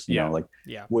 20 years, you know, like,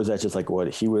 was that just like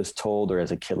what he was told, or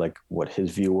as a kid, like what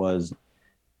his view was?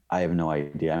 I have no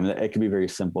idea. I mean, it could be very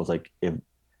simple. It's like, if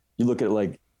you look at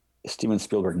like Steven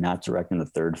Spielberg not directing the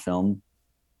third film,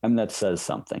 I mean, that says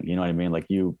something, you know what I mean? Like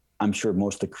I'm sure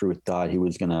most of the crew thought he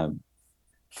was going to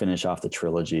finish off the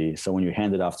trilogy. So when you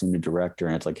hand it off to a new director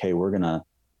and it's like, hey, we're going to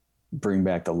bring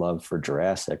back the love for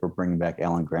Jurassic, we're bringing back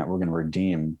Alan Grant, we're going to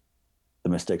redeem the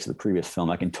mistakes of the previous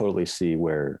film, I can totally see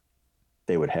where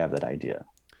they would have that idea,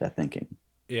 that thinking.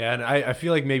 Yeah. And I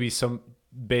feel like maybe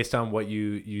based on what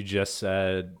you just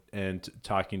said and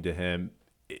talking to him,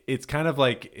 it's kind of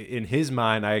like in his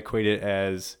mind, I equate it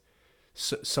as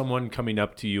someone coming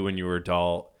up to you when you were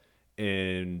adult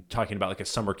and talking about like a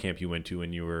summer camp you went to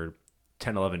when you were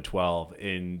 10, 11, 12,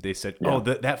 and they said, oh,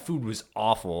 that food was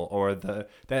awful, or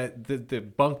the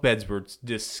bunk beds were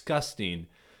disgusting.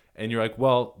 And you're like,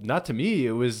 well, not to me.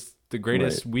 It was the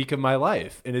greatest week of my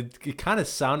life. And it kind of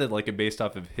sounded like it based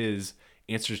off of his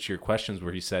answers to your questions,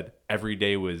 where he said every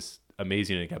day was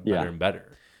amazing and it got better and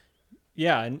better.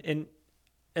 Yeah. And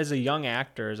as a young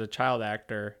actor, as a child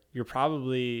actor, you're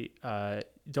probably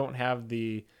don't have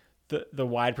the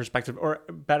wide perspective, or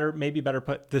better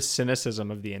put, the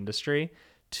cynicism of the industry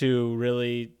to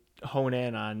really hone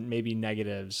in on maybe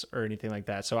negatives or anything like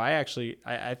that. So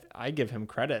I give him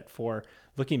credit for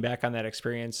looking back on that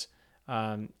experience,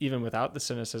 even without the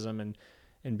cynicism,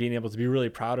 and being able to be really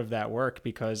proud of that work,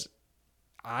 because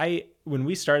when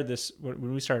we started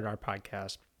our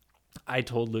podcast, I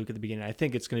told Luke at the beginning, I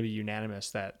think it's going to be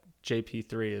unanimous that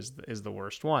JP3 is the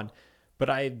worst one, but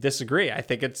I disagree. I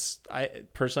think I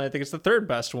think it's the third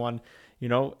best one,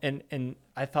 and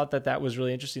I thought that was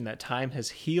really interesting, that time has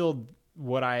healed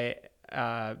what I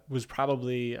was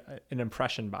probably an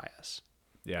impression bias.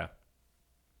 Yeah.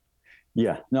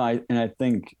 Yeah, no, I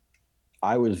think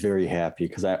I was very happy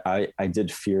because I did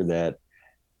fear that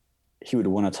he would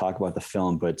want to talk about the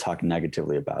film, but talk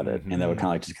negatively about it. And that would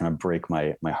kind of break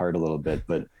my heart a little bit.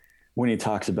 But when he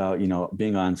talks about,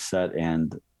 being on set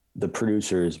and the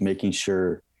producers making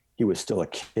sure he was still a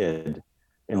kid,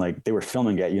 and like they were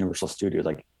filming at Universal Studios,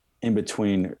 like in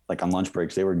between, like on lunch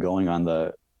breaks, they were going on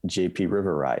the JP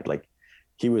River ride. Like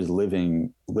he was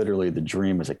living literally the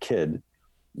dream as a kid.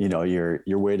 You're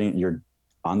waiting, you're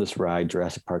on this ride,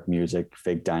 Jurassic Park music,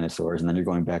 fake dinosaurs, and then you're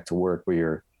going back to work where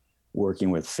you're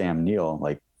working with Sam Neill.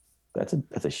 Like that's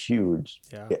a huge,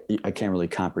 I can't really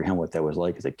comprehend what that was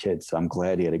like as a kid. So I'm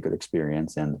glad he had a good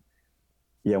experience. And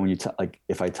yeah, when you like,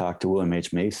 if I talk to William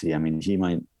H. Macy, I mean, he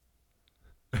might,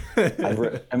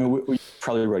 we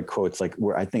probably read quotes like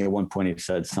where I think at one point he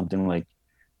said something like,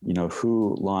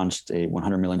 who launched a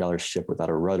 $100 million ship without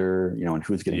a rudder, and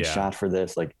who's getting shot for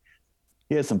this? Like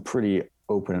he had some pretty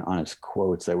open and honest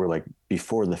quotes that were like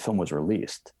before the film was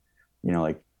released,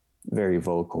 like very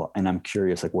vocal. And I'm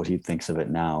curious like what he thinks of it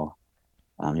now,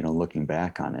 looking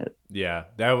back on it. Yeah,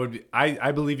 that would be,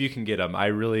 I believe you can get him. I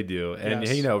really do. And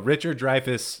Richard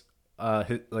Dreyfuss,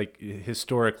 like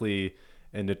historically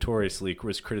and notoriously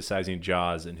was criticizing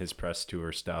Jaws in his press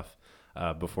tour stuff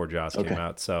before Jaws came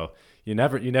out. So you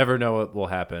never know what will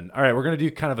happen. All right, we're gonna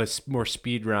do kind of a more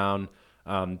speed round,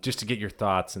 just to get your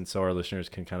thoughts, and so our listeners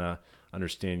can kind of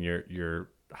understand your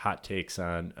hot takes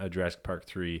on Jurassic Park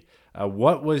 3.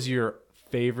 What was your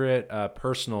favorite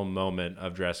personal moment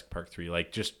of Jurassic Park 3?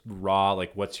 Like just raw,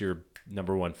 like what's your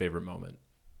number one favorite moment?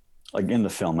 Like in the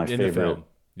film, my favorite. The film.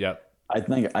 Yep. I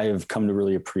think I have come to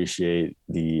really appreciate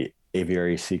the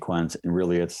aviary sequence, and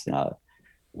really it's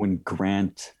when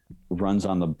Grant runs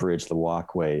on the bridge, the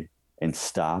walkway, and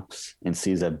stops and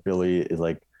sees that Billy is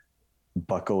like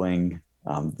buckling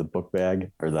the book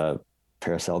bag or the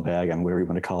parasol bag, I mean, whatever you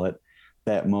want to call it.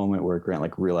 That moment where Grant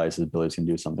like realizes Billy's gonna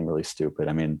do something really stupid.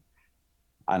 I mean,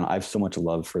 I have so much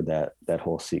love for that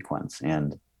whole sequence,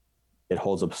 and it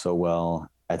holds up so well.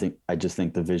 I just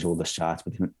think the visual, the shots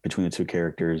between the two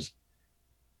characters,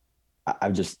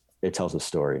 it tells a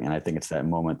story. And I think it's that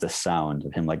moment, the sound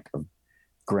of him, like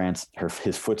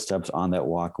his footsteps on that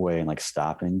walkway and like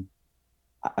stopping.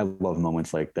 I love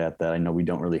moments like that I know we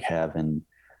don't really have in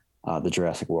the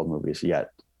Jurassic World movies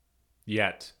yet.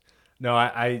 No,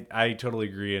 I totally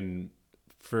agree. And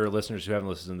for listeners who haven't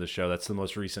listened to the show, that's the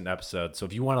most recent episode. So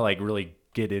if you want to like really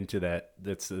get into that,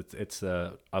 it's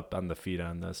up on the feed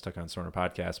on the Stuck on Sorna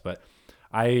podcast. But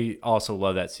I also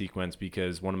love that sequence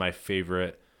because one of my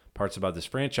favorite parts about this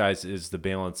franchise is the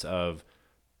balance of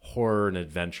horror and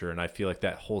adventure. And I feel like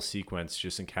that whole sequence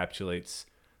just encapsulates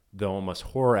the almost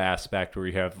horror aspect, where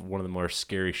you have one of the more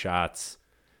scary shots,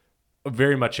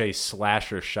 very much a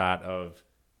slasher shot of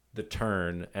the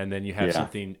turn, and then you have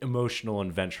something emotional and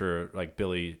adventure like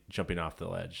Billy jumping off the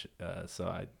ledge. So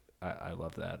I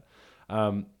love that.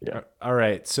 All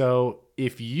right. So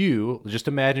if you just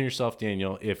imagine yourself,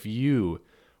 Daniel, if you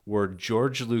were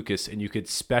George Lucas and you could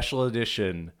special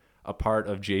edition a part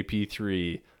of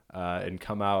JP3 and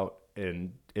come out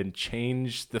and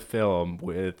change the film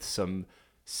with some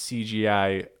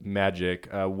CGI magic,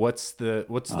 what's the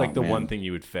one thing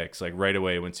you would fix like right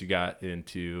away once you got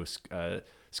into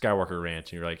Skywalker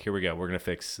Ranch and you're like, here we go, we're gonna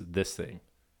fix this thing?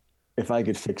 If I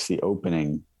could fix the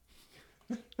opening,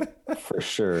 for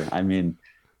sure. I mean,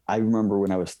 I remember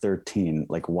when I was 13,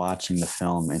 like watching the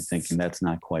film and thinking that's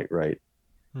not quite right.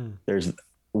 There's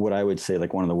what I would say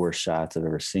like one of the worst shots I've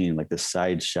ever seen, like the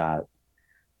side shot,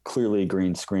 clearly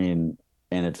green screen,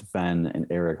 and it's Ben and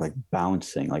Eric like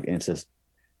bouncing, like, and it's this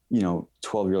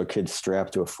 12-year-old kid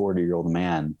strapped to a 40-year-old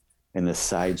man, in this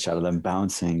side shot of them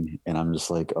bouncing. And I'm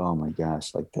just like, oh my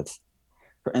gosh, like that's,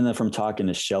 and then from talking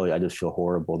to Shelley, I just feel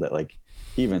horrible that like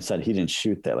he even said he didn't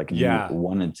shoot that. Like he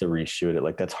wanted to reshoot it.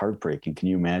 Like that's heartbreaking. Can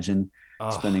you imagine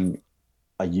spending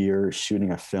a year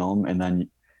shooting a film and then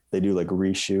they do like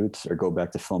reshoots or go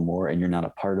back to film more and you're not a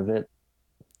part of it?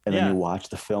 And then you watch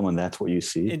the film and that's what you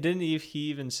see. And didn't he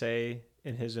even say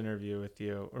in his interview with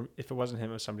you, or if it wasn't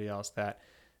him, it was somebody else, that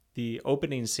the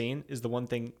opening scene is the one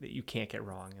thing that you can't get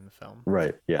wrong in the film.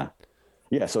 Right. Yeah.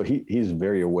 Yeah. So he's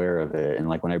very aware of it. And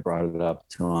like when I brought it up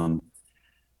to him,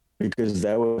 because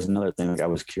that was another thing like I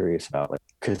was curious about, like,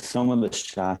 because some of the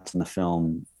shots in the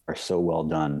film are so well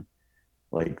done.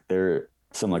 Like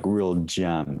some like real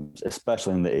gems,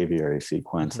 especially in the aviary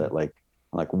sequence Mm-hmm. that like,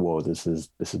 I'm like, whoa, this is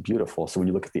beautiful. So when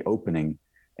you look at the opening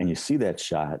and you see that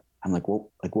shot, I'm like, well,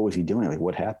 like, what was he doing? Like,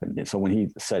 what happened? And so when he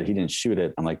said he didn't shoot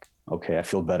it, I'm like, okay, I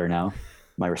feel better now.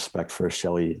 My respect for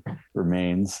Shelley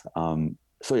remains.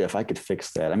 So yeah, if I could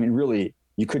fix that, I mean, really,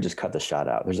 you could just cut the shot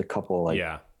out. There's a couple like,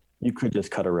 Yeah. you could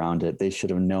just cut around it. They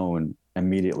should have known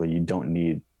immediately. You don't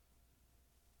need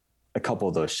a couple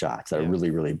of those shots that are really,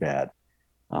 really bad.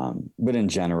 But in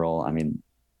general, I mean,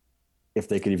 if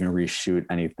they could even reshoot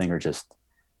anything or just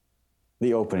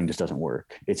the opening just doesn't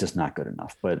work. It's just not good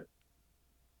enough. But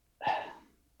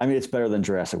I mean, it's better than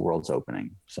Jurassic World's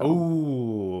opening. So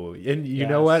Ooh, and you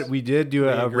know what? Yes. We did do We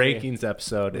a agree. rankings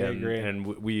episode, We agree. and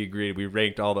we agreed. We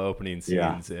ranked all the opening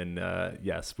Yeah. scenes, and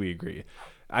yes, we agree.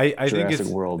 I think Jurassic it's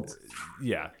World,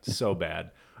 yeah, so bad.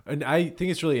 And I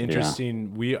think it's really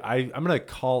interesting. I'm gonna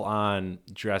call on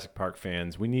Jurassic Park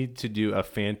fans. We need to do a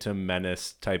Phantom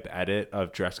Menace type edit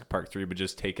of Jurassic Park 3, but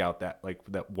just take out that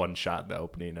one shot in the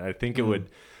opening. And I think it would,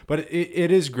 but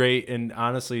it is great. And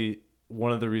honestly,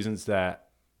 one of the reasons that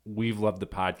we've loved the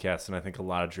podcast, and I think a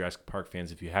lot of Jurassic Park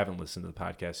fans, if you haven't listened to the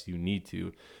podcast, you need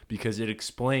to, because it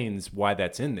explains why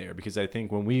that's in there. Because I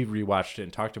think when we rewatched it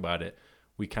and talked about it,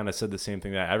 we kind of said the same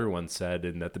thing that everyone said,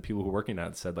 and that the people who were working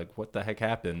on it said, like, what the heck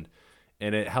happened?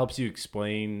 And it helps you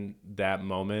explain that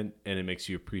moment, and it makes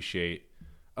you appreciate,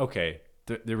 okay,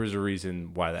 there was a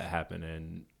reason why that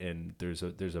happened, and there's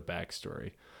a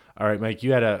backstory. All right, Mike,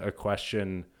 you had a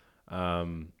question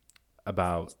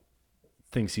about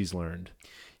things he's learned.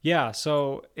 Yeah,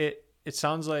 so it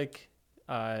sounds like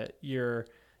your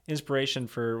inspiration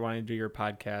for wanting to do your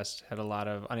podcast had a lot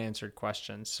of unanswered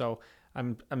questions. So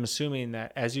I'm assuming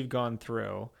that as you've gone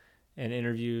through and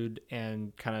interviewed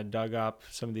and kind of dug up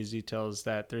some of these details,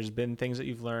 that there's been things that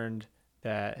you've learned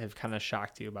that have kind of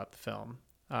shocked you about the film.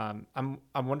 I'm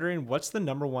wondering, what's the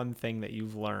number one thing that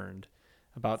you've learned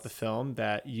about the film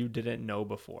that you didn't know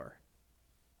before?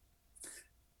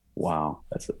 wow,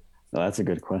 that's a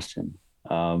good question.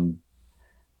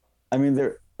 I mean,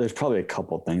 there's probably a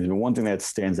couple things, but one thing that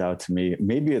stands out to me,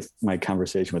 maybe it's my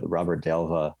conversation with Robert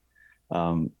Dalva,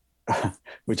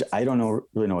 which I don't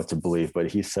really know what to believe,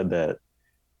 but he said that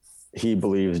he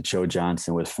believes Joe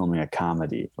Johnston was filming a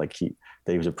comedy, like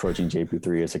that he was approaching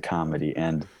JP3 as a comedy,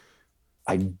 and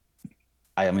I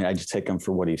mean, I just take him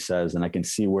for what he says, and I can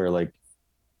see where, like,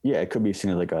 yeah, it could be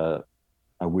seen as like a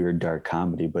weird dark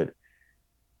comedy, but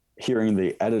hearing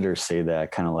the editor say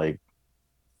that, kind of like,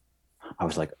 I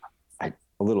was like,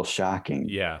 a little shocking.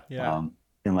 Yeah. Yeah.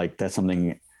 And like, that's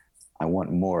something I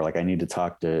want more. Like, I need to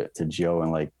talk to Joe,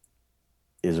 and like,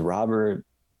 is Robert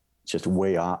just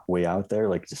way out there,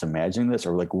 like just imagining this,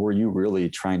 or like, were you really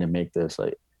trying to make this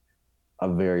like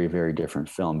a very, very different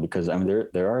film? Because I mean,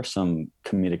 there are some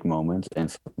comedic moments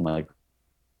and some like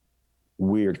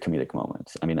weird comedic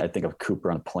moments. I mean, I think of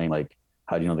Cooper on a plane, like,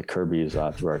 how do you know the Kirby's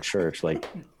through our church? Like,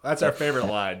 That's our favorite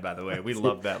line, by the way. We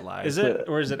love that line. Is it,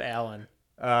 or is it Alan?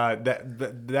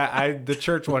 The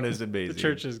church one is amazing. The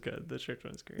church is good. The church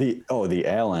one's great. the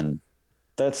Allen,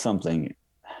 that's something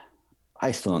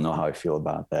I still don't know how I feel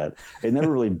about that. It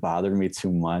never really bothered me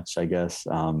too much, I guess.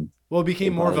 Well, it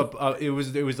became more of a. It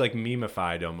was like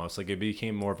memeified almost. Like, it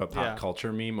became more of a pop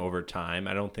culture meme over time.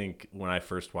 I don't think when I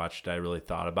first watched it, I really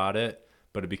thought about it,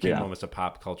 but it became almost a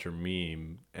pop culture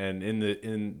meme. And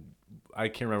I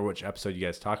can't remember which episode you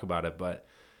guys talk about it, but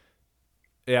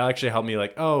it actually helped me,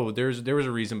 like, oh, there was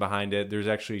a reason behind it. There's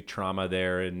actually trauma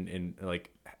there, and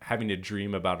like having to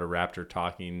dream about a raptor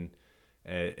talking,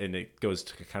 and it goes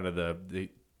to kind of the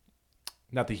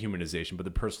not the humanization, but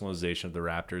the personalization of the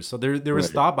raptors. So there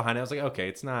was thought behind it. I was like, okay,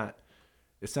 it's not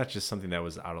just something that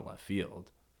was out of left field.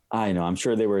 I know. I'm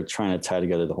sure they were trying to tie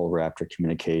together the whole raptor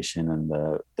communication and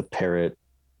the parrot,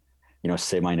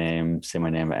 say my name,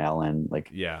 Alan. Like,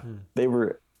 Yeah.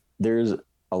 there's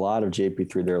a lot of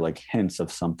JP3 there, like hints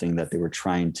of something that they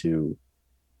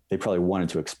probably wanted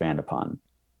to expand upon.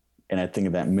 And I think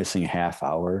of that missing half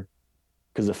hour,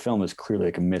 because the film is clearly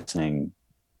like missing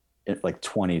like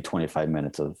 20-25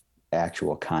 minutes of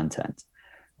actual content.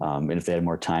 And if they had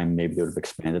more time, maybe they would have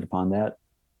expanded upon that.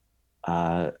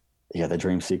 The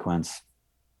dream sequence,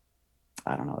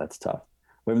 I don't know, that's tough.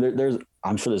 I mean,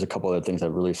 I'm sure there's a couple other things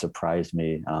that really surprised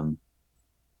me.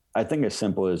 I think as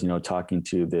simple as, talking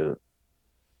to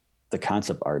the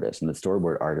concept artist and the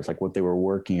storyboard artist, like what they were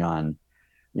working on,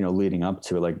 leading up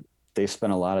to it, like they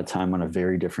spent a lot of time on a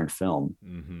very different film,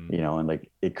 and like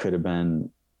it could have been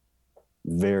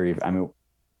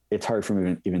it's hard for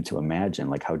me even to imagine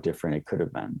like how different it could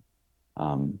have been.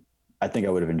 I think I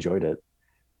would have enjoyed it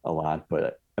a lot,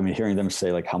 but I mean, hearing them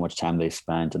say like how much time they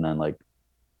spent, and then like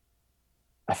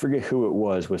I forget who it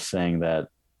was saying that,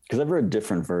 because I've read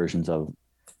different versions of,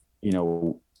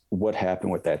 what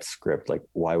happened with that script. Like,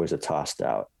 why was it tossed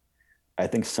out? I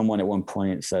think someone at one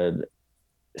point said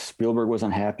Spielberg was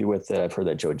unhappy with it. I've heard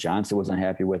that Joe Johnston was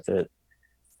unhappy with it.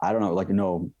 I don't know, like,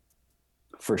 no,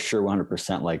 for sure,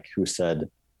 100%, like who said,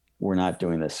 we're not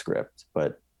doing this script,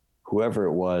 but whoever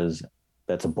it was,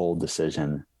 that's a bold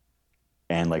decision.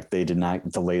 And like, they did not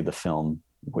delay the film,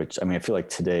 which, I mean, I feel like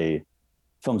today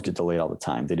films get delayed all the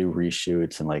time. They do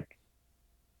reshoots, and like,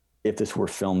 if this were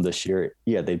filmed this year,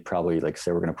 yeah, they'd probably like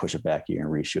say, we're going to push it back a year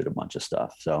and reshoot a bunch of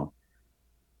stuff. So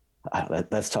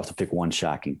that's tough to pick one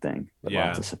shocking thing, but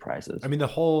lots of surprises. I mean, the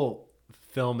whole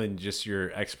film and just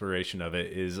your exploration of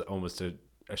it is almost a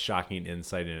shocking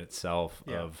insight in itself.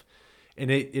 Yeah. And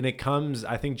it comes,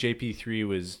 I think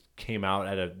JP3 came out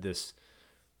at this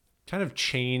kind of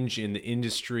change in the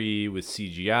industry with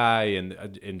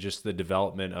CGI and just the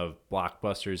development of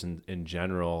blockbusters in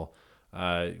general.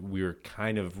 We were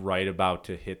kind of right about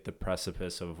to hit the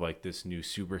precipice of like this new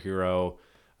superhero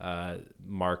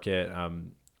market.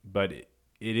 But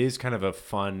it is kind of a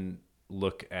fun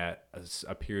look at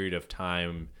a period of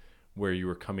time where you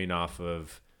were coming off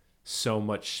of so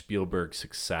much Spielberg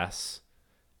success,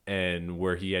 and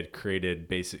where he had created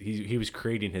he was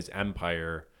creating his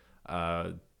empire,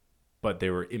 but they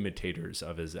were imitators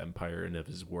of his empire and of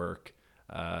his work.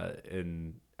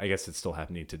 And I guess it's still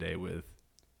happening today with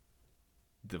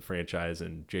the franchise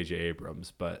and J.J.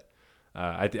 Abrams. But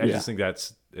I just think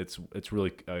it's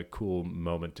really a cool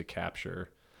moment to capture.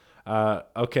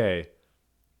 Okay,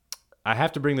 I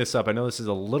have to bring this up. I know this is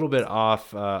a little bit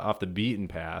off the beaten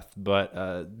path,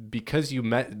 but because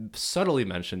you subtly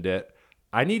mentioned it,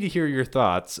 I need to hear your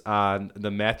thoughts on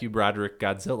the Matthew Broderick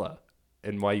Godzilla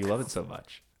and why you love it so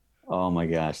much. Oh my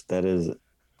gosh, that is,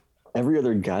 every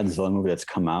other Godzilla movie that's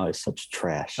come out is such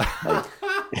trash. Like,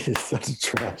 it is such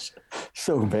trash,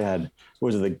 so bad.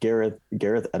 Was it the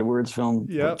Gareth Edwards film?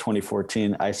 Yeah,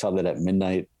 2014. I saw that at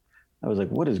midnight. I was like,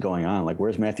 what is going on? Like,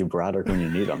 where's Matthew Broderick when you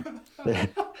need him? I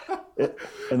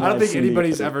don't think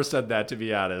anybody's ever said that, to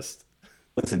be honest.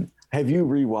 Listen, have you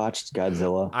rewatched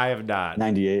Godzilla? I have not.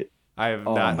 98? I have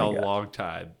not in a long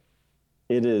time.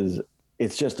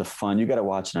 It's just a fun, you got to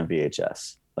watch it on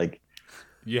VHS. Like,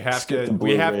 you have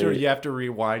to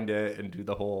rewind it and do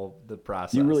the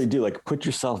process. You really do. Like, put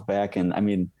yourself back. And I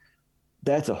mean,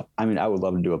 I would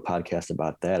love to do a podcast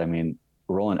about that. I mean,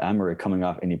 Roland Emmerich coming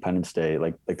off Independence Day,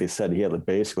 like they said, he had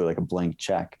basically like a blank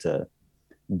check to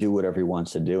do whatever he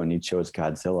wants to do, and he chose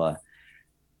Godzilla.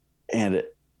 And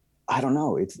I don't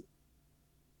know,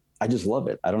 I just love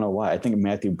it. I don't know why. I think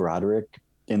Matthew Broderick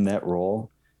in that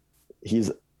role,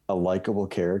 he's a likable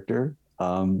character.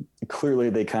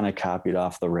 Clearly they kind of copied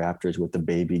off the Raptors with the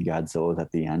baby Godzillas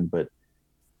at the end, but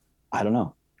I don't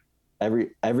know.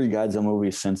 Every Godzilla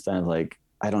movie since then is like,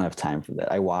 I don't have time for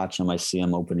that. I watch them. I see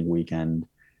them opening weekend.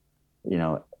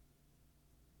 I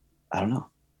don't know.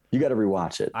 You got to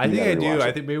rewatch it. I think I do.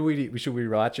 I think maybe we should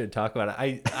rewatch it and talk about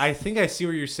it. I think I see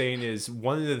what you're saying is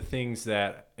one of the things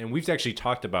that, and we've actually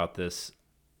talked about this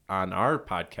on our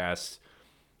podcast.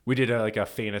 We did a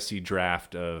fantasy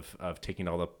draft of taking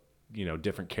all the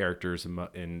different characters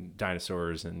and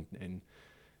dinosaurs and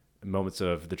moments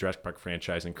of the Jurassic Park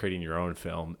franchise and creating your own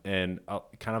film. And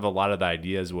kind of a lot of the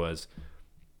ideas was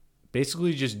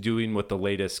basically just doing what the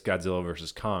latest Godzilla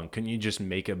versus Kong. Couldn't you just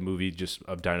make a movie just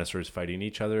of dinosaurs fighting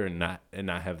each other and not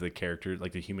have the character,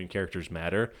 like the human characters,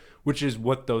 matter, which is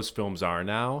what those films are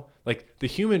now. Like, the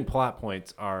human plot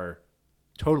points are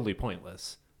totally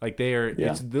pointless. Like,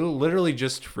 it's literally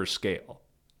just for scale,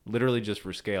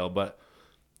 But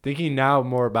thinking now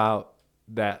more about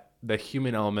that, the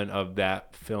human element of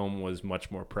that film was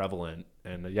much more prevalent.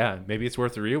 And maybe it's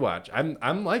worth a rewatch.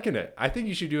 I'm liking it. I think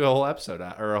you should do a whole episode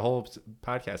or a whole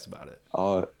podcast about it.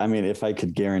 Oh, I mean, if I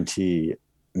could guarantee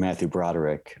Matthew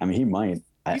Broderick, I mean, he might.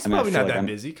 He's probably not that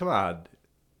busy. Come on.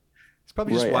 He's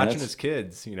probably just watching his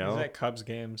kids, He's at Cubs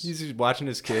games. He's just watching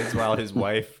his kids while his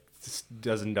wife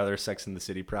does another Sex and the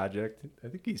City project. I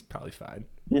think he's probably fine.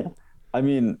 Yeah. I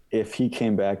mean, if he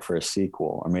came back for a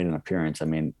sequel or made an appearance, I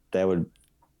mean, that's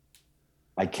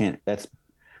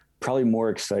probably more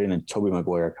exciting than Tobey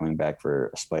Maguire coming back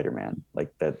for Spider-Man.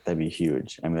 Like, that'd be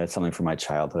huge. I mean, that's something from my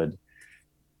childhood.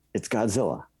 It's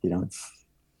Godzilla,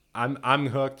 I'm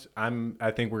hooked.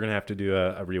 I think we're gonna have to do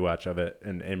a rewatch of it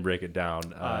and break it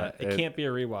down. It can't be a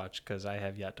rewatch because I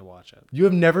have yet to watch it. You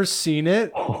have never seen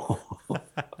it?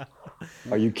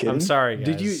 Are you kidding? I'm sorry,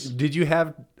 guys. Did you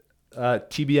have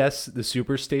TBS, the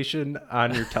Superstation,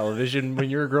 on your television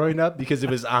when you were growing up? Because it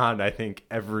was on, I think,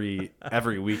 every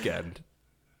weekend.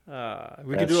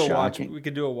 We could That's do a shocking. We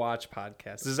could do a watch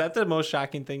podcast. Is that the most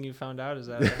shocking thing you found out? Is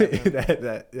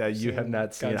that you have Seen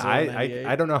not seen it. Godzilla I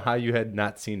 98? don't know how you had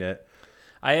not seen it.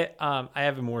 I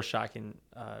have a more shocking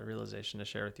realization to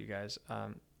share with you guys.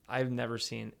 I've never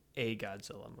seen a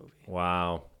Godzilla movie.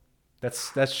 Wow.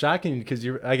 That's shocking because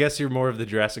I guess you're more of the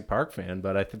Jurassic Park fan,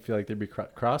 but I feel like there'd be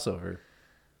crossover.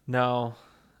 No,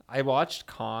 I watched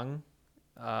Kong.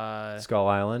 Skull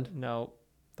Island, No,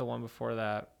 the one before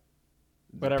that.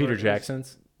 Whatever Peter it is.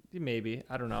 Jackson's. Maybe,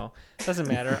 I don't know. Doesn't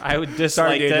matter. I would Sorry,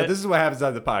 dislike Daniel. it. This is what happens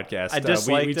on the podcast. I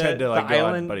disliked we tend it. to like the go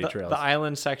island, on buddy the, trails. the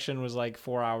island section was like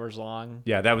 4 hours long.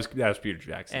 Yeah, that was Peter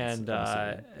Jackson. And,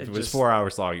 if it it was just- 4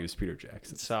 hours long, it was Peter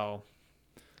Jackson. So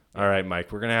All right,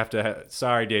 Mike, we're gonna have to.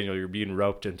 Sorry, Daniel, you're being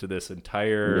roped into this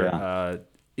entire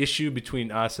issue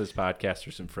between us as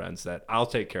podcasters and friends that I'll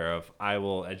take care of. I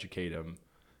will educate him,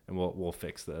 and we'll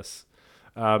fix this.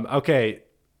 Okay.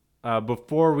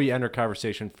 Before we end our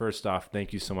conversation, first off,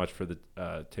 thank you so much for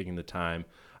taking the time.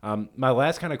 My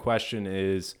last kind of question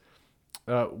is,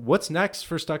 what's next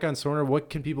for Stuck on Sorna? What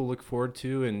can people look forward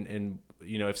to? And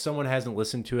if someone hasn't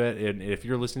listened to it, and if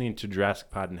you're listening to Jurassic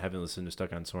Pod and haven't listened to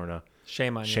Stuck on Sorna,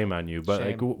 shame on you. shame on you. But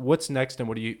Shame. like, what's next, and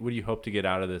what do you hope to get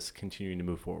out of this, continuing to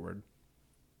move forward?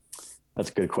 That's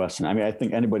a good question. I mean, I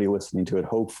think anybody listening to it,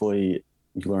 hopefully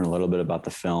you learn a little bit about the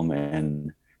film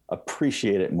and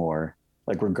appreciate it more.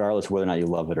 Like regardless of whether or not you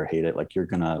love it or hate it, like you're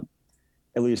gonna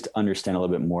at least understand a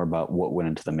little bit more about what went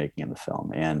into the making of the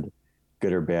film. And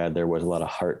good or bad, there was a lot of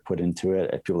heart put into it.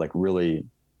 People like really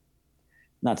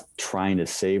not trying to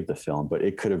save the film, but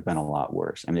it could have been a lot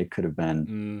worse. I mean, it could have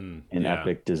been an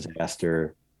epic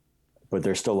disaster, but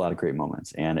there's still a lot of great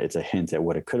moments, and it's a hint at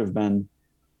what it could have been.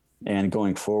 And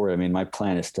going forward, I mean, my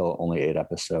plan is still only 8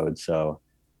 episodes. So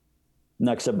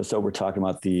next episode, we're talking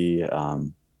about the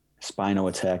Spino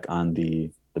attack on the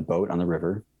boat on the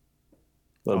river,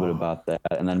 a little bit about that,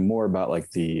 and then more about like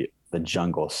the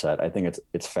jungle set. I think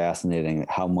it's fascinating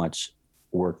how much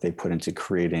work they put into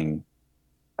creating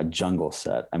a jungle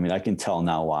set. I mean, I can tell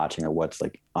now watching it what's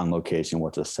like on location,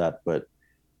 what's a set, but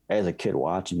as a kid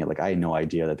watching it, like I had no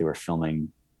idea that they were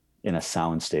filming in a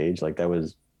sound stage. Like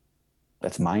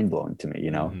that's mind blowing to me,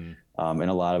 and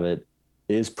a lot of it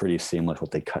is pretty seamless what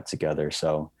they cut together.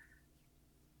 So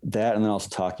that, and then also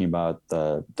talking about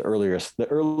the earliest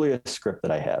script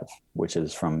that I have, which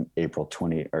is from April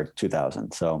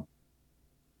 2000. So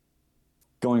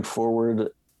going forward,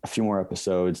 a few more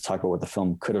episodes, talk about what the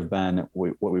film could have been,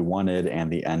 what we wanted,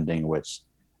 and the ending, which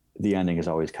the ending has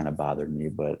always kind of bothered me,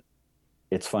 but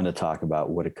it's fun to talk about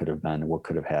what it could have been, what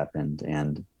could have happened.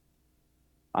 And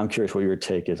I'm curious what your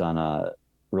take is on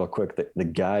real quick, the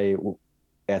guy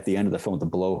at the end of the film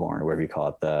with the blowhorn, or whatever you call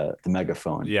it, the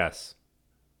megaphone. Yes.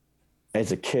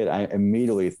 As a kid, I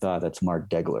immediately thought that's Mark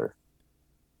Degler.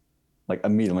 Like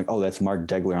immediately, I'm like, oh, that's Mark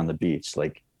Degler on the beach.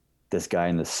 Like this guy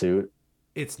in the suit.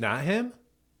 It's not him?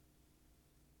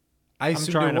 I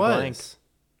assumed trying it to was. blank.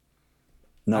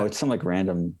 No, it's some like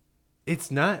random.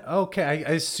 It's not? Okay, I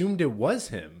assumed it was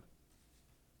him.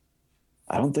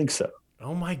 I don't think so.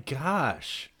 Oh my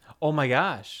gosh. Oh my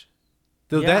gosh.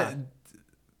 Though Yeah.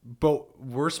 But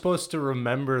we're supposed to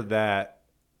remember that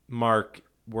Mark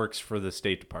works for the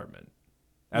State Department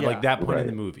at like Yeah. that point in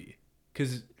the Right. movie.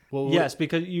 Because Yes,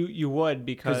 because you would,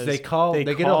 because they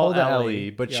get a hold of Ellie,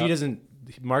 but she Yep. doesn't.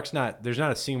 Mark's not. There's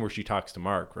not a scene where she talks to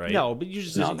Mark, right? No, but you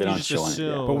just No, they you don't just show it, yeah.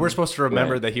 assume. But we're supposed to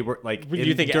remember Right. that he worked like Do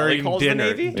you think during Ellie calls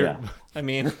dinner. the Navy? Yeah. I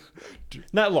mean,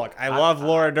 not look. I love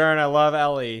Laura Dern. I love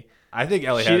Ellie. I think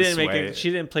Ellie She has didn't make sway. it. She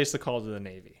didn't place the call to the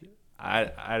Navy.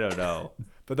 I don't know,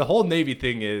 but the whole Navy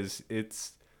thing is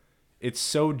it's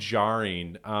so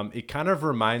jarring. It kind of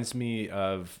reminds me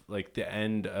of like the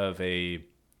end of a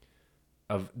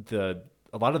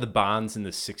lot of the Bonds in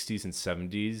the 60s and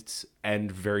 70s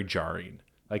end very jarring.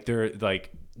 Like they're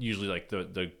like usually like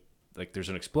the like there's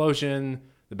an explosion,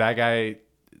 the bad guy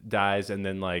dies, and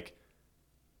then like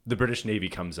the British Navy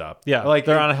comes up. Yeah, like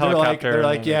they're on a They're helicopter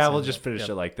like and yeah, it's- we'll just finish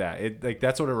it like that. It like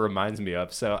that's what it reminds me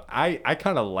of. So I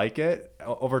kind of like it.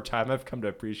 Over time, I've come to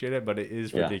appreciate it, but it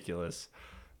is Yeah. ridiculous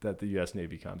that the U.S.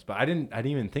 Navy comes. But I didn't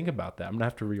even think about that. I'm gonna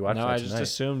have to rewatch No, that I just tonight.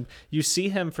 assumed you see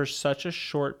him for such a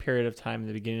short period of time in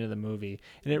the beginning of the movie,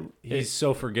 and He's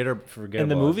so forgettable. and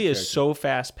the as movie a is character. so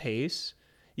fast paced.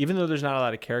 Even though there's not a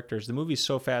lot of characters, the movie's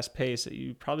so fast paced that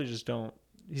you probably just don't.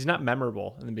 He's not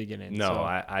memorable in the beginning. No, so.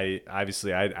 I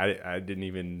obviously I didn't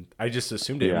even. I just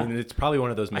assumed it. Yeah. I mean, it's probably one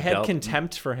of those. I had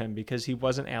contempt for him because he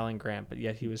wasn't Alan Grant, but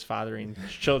yet he was fathering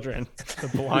children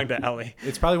that belonged to Ellie.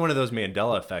 It's probably one of those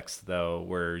Mandela effects, though,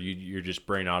 where your just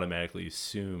brain automatically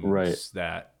assumes Right.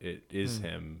 that it is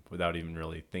him without even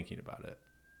really thinking about it.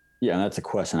 Yeah, and that's a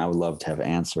question I would love to have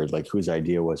answered. Like, whose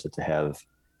idea was it to have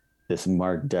this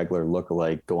Mark Degler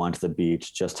lookalike go onto the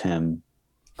beach, just him?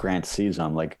 Grant sees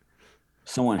him. Like,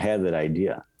 someone had that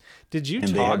idea, Did you and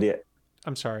they talk? had the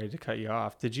I'm sorry to cut you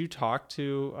off. Did you talk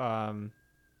to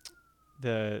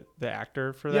the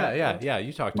actor for that? Yeah.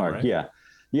 You talked to him, Mark. right?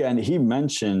 Yeah, and he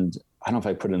mentioned. I don't know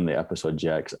if I put it in the episode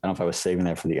yet. 'Cause I don't know if I was saving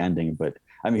that for the ending, but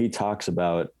I mean, he talks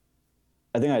about.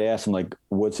 I think I'd asked him like,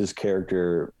 what's his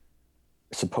character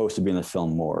supposed to be in the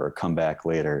film more or come back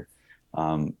later?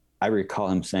 I recall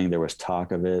him saying there was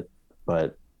talk of it,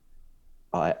 but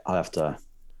I'll have to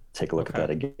take a look at that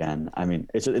again. I mean,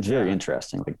 it's very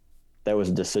interesting. Like, that was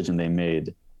a decision they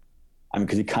made. I mean,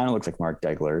 because he kind of looks like Mark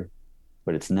Degler,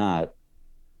 but it's not.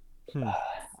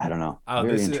 I don't know. Oh,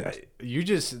 Very this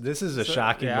interesting. this is a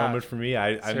shocking moment for me.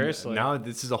 Seriously. Now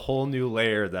this is a whole new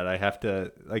layer that I have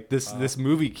to like. This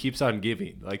movie keeps on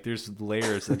giving. Like, there's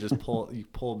layers that just you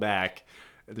pull back.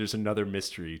 There's another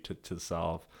mystery to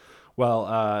solve.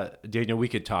 Well, Daniel, we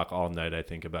could talk all night, I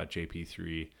think, about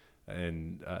JP3,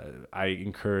 and I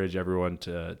encourage everyone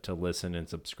to listen and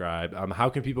subscribe. How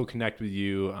can people connect with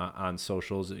you on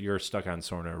socials? You're Stuck on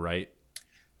Sorna, right?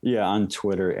 Yeah, on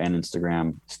Twitter and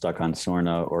Instagram, Stuck on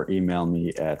Sorna, or email me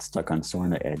at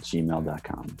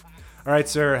stuckonsorna@gmail.com. All right,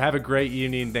 sir. Have a great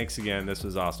evening. Thanks again. This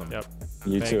was awesome. Yep.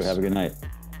 You too. Thanks. Have a good night.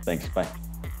 Thanks. Bye.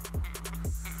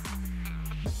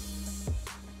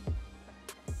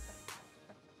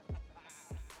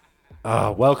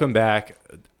 Welcome back.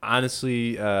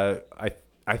 Honestly, I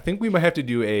think we might have to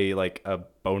do a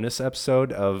bonus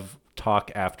episode of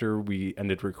talk after we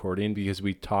ended recording, because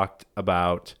we talked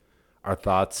about our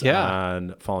thoughts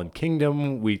on Fallen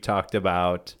Kingdom. We talked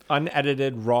about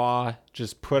Unedited, raw,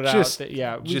 just put Just-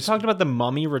 out. We just- talked about The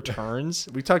Mummy Returns.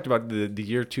 we talked about the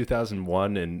year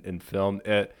 2001 in film.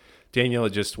 Daniel,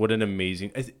 just what an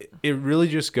amazing. It really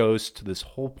just goes to this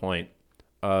whole point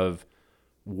of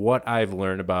what I've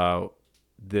learned about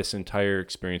this entire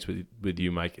experience with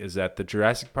you, Mike, is that the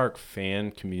Jurassic Park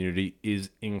fan community is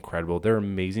incredible. They're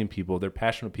amazing people. They're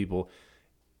passionate people.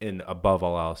 And above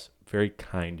all else, very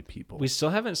kind people. We still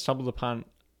haven't stumbled upon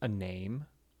a name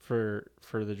for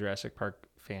the Jurassic Park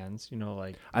fans. You know,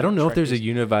 like I don't know if there's a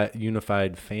Trekkies.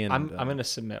 unified fan. I'm going to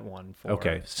submit one for.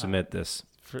 Okay, submit this.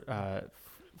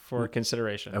 For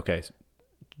consideration. Okay,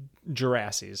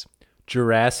 Jurassies.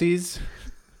 Jurassies.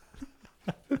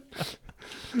 Okay,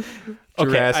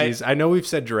 Jurassies. I know we've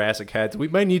said Jurassic heads. We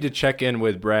might need to check in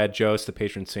with Brad Jost, the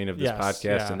patron saint of this Yes, podcast,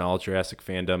 yeah. and all Jurassic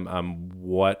fandom.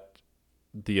 What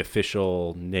the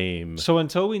official name? So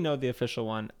until we know the official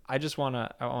one, I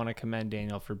want to commend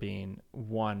Daniel for being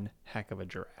one heck of a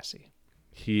Jurassic.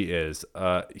 He is.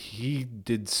 He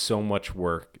did so much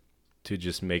work to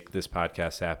just make this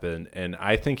podcast happen, and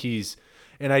I think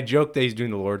and I joke that he's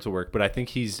doing the Lord's work, but I think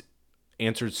he's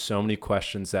answered so many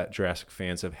questions that Jurassic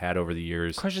fans have had over the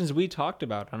years. Questions we talked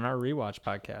about on our rewatch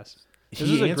podcast. This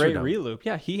He is a answered great them. reloop.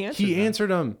 Yeah, he answered. He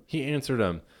them. answered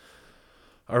them.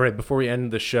 All right, before we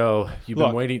end the show, you've been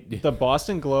Look, waiting. The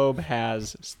Boston Globe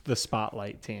has the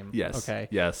Spotlight team. Yes, Okay.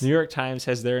 yes. New York Times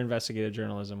has their investigative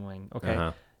journalism wing. Okay.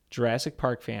 Uh-huh. Jurassic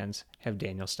Park fans have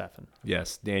Daniel Steffen.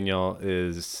 Yes, Daniel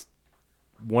is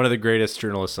one of the greatest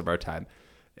journalists of our time,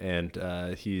 and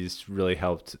he's really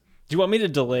helped. Do you want me to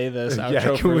delay this outro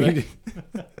Yeah, can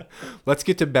further? let's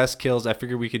get to best kills. I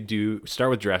figure we could start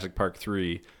with Jurassic Park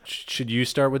 3. Should you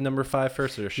start with number 5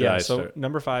 first, or should Yeah. I So start?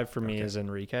 number 5 for me is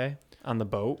Enrique on the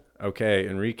boat. Okay,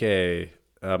 Enrique.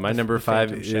 My number the 5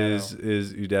 Phantom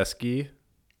is Udesky.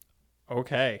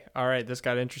 Okay. All right. This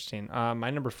got interesting. My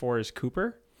number 4 is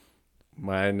Cooper.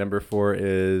 My number 4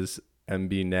 is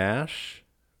MB Nash,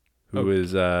 who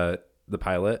is the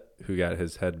pilot who got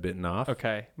his head bitten off.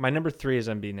 Okay. My number 3 is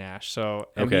MB Nash. So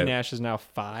MB Okay. Nash is now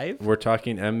 5. We're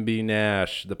talking MB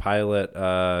Nash, the pilot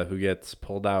who gets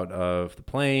pulled out of the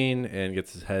plane and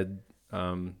gets his head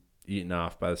eaten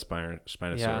off by the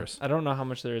Spinosaurus. Yeah. I don't know how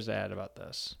much there is to add about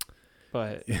this,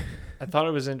 but I thought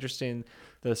it was interesting.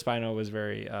 The Spino was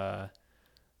very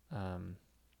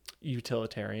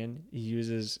utilitarian. He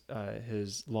uses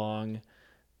his long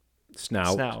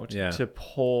snout to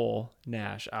pull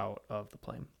Nash out of the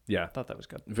plane. Yeah. I thought that was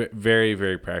good. Very,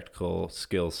 very practical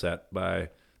skill set by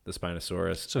the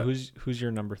Spinosaurus. So who's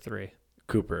your number 3?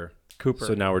 Cooper. Cooper.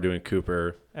 So now we're doing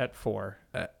Cooper At 4.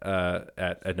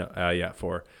 at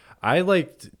 4. I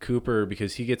liked Cooper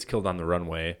because he gets killed on the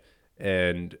runway,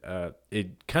 and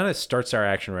it kind of starts our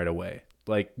action right away.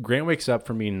 Like, Grant wakes up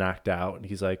from being knocked out, and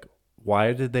he's like,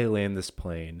 why did they land this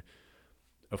plane?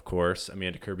 Of course,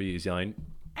 Amanda Kirby is yelling,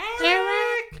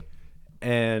 Eric!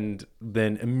 And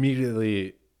then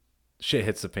immediately shit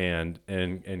hits the fan,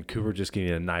 and Cooper just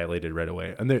getting annihilated right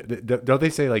away. And don't they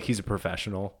say like he's a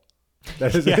professional?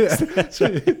 That is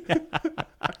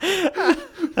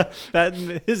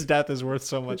that his death is worth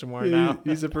so much more now.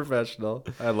 He's a professional.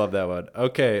 I love that one.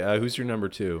 Okay, who's your number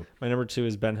 2? My number 2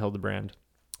 is Ben Hildebrand.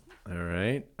 All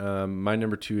right. My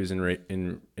number 2 is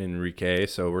Enrique.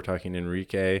 So we're talking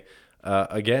Enrique.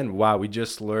 Again, wow, we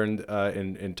just learned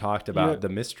and talked about the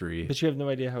mystery. But you have no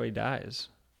idea how he dies.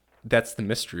 That's the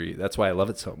mystery. That's why I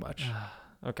love it so much.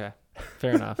 Okay,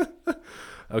 fair enough.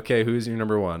 Okay, who's your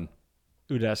number 1?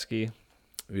 Udesky.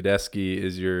 Udesky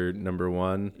is your number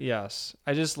 1. Yes.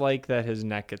 I just like that his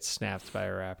neck gets snapped by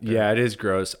a raptor. Yeah, it is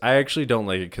gross. I actually don't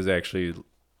like it because I actually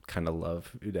kind of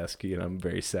love Udesky, and I'm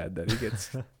very sad that he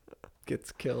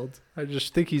gets killed. I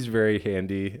just think he's very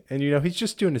handy, and he's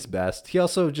just doing his best. He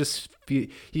also just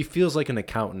he feels like an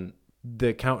accountant, the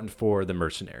accountant for the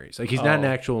mercenaries. Like he's not an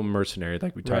actual mercenary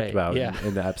like we talked about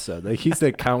in the episode. Like he's the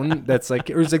accountant that's like,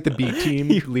 or he's like the B team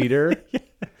leader.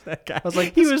 That guy. I was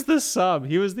like, he was the sub.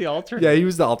 He was the alternate. Yeah, he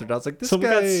was the alternate. I was like, this Someone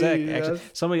guy got sick. Actually,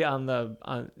 somebody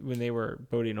when they were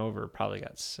boating over probably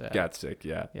got sick. Got sick.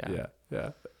 Yeah.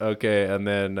 Okay, and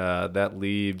then that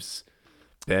leaves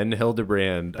Ben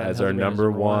Hildebrand as our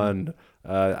number 1.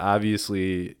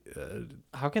 Obviously,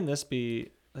 how can this be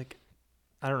like?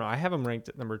 I don't know. I have him ranked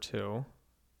at number 2,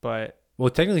 but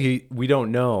well, technically, we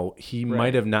don't know. He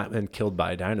might have not been killed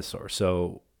by a dinosaur.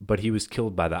 So, but he was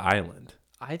killed by the island.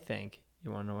 I think. You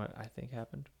want to know what I think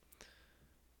happened?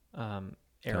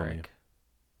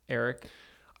 Eric.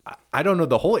 I don't know.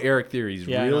 The whole Eric theory is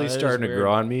really starting to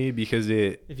grow on me because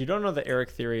it. If you don't know the Eric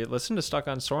theory, listen to Stuck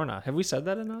on Sorna. Have we said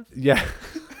that enough? Yeah.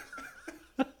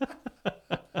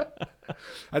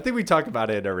 I think we talked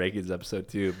about it in our rankings episode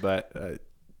too, but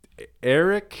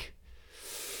Eric,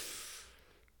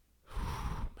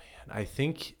 man, I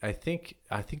think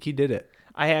he did it.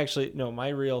 I actually no. My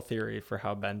real theory for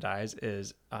how Ben dies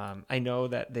is I know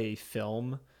that they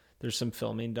film. There's some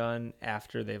filming done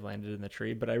after they've landed in the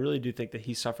tree, but I really do think that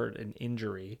he suffered an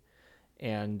injury,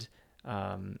 and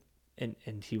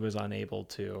he was unable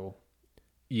to.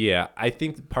 Yeah, I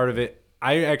think part of it.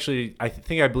 I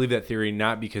think I believe that theory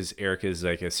not because Eric is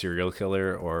like a serial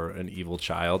killer or an evil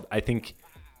child. I think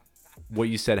what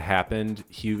you said happened.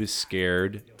 He was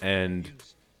scared and.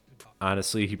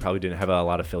 Honestly, he probably didn't have a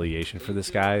lot of affiliation for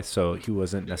this guy, so he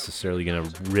wasn't necessarily going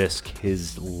to risk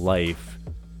his life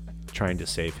trying to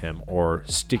save him or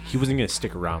stick. He wasn't going to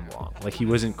stick around long. Like he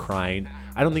wasn't crying.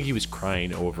 I don't think he was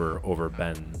crying over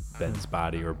Ben's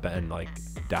body or Ben like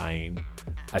dying.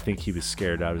 I think he was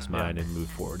scared out of his mind and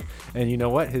moved forward. And you know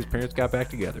what? His parents got back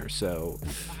together, so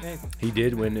he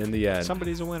did win in the end.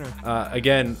 Somebody's a winner.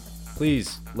 Again.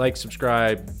 Please like,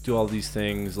 subscribe, do all these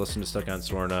things, listen to Stuck on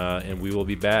Sorna, and we will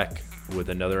be back with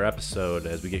another episode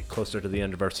as we get closer to the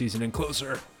end of our season and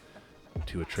closer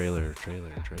to a trailer.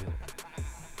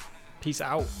 Peace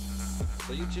out.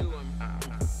 So you two,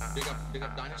 big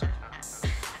up dinosaurs.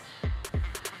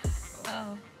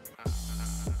 Oh.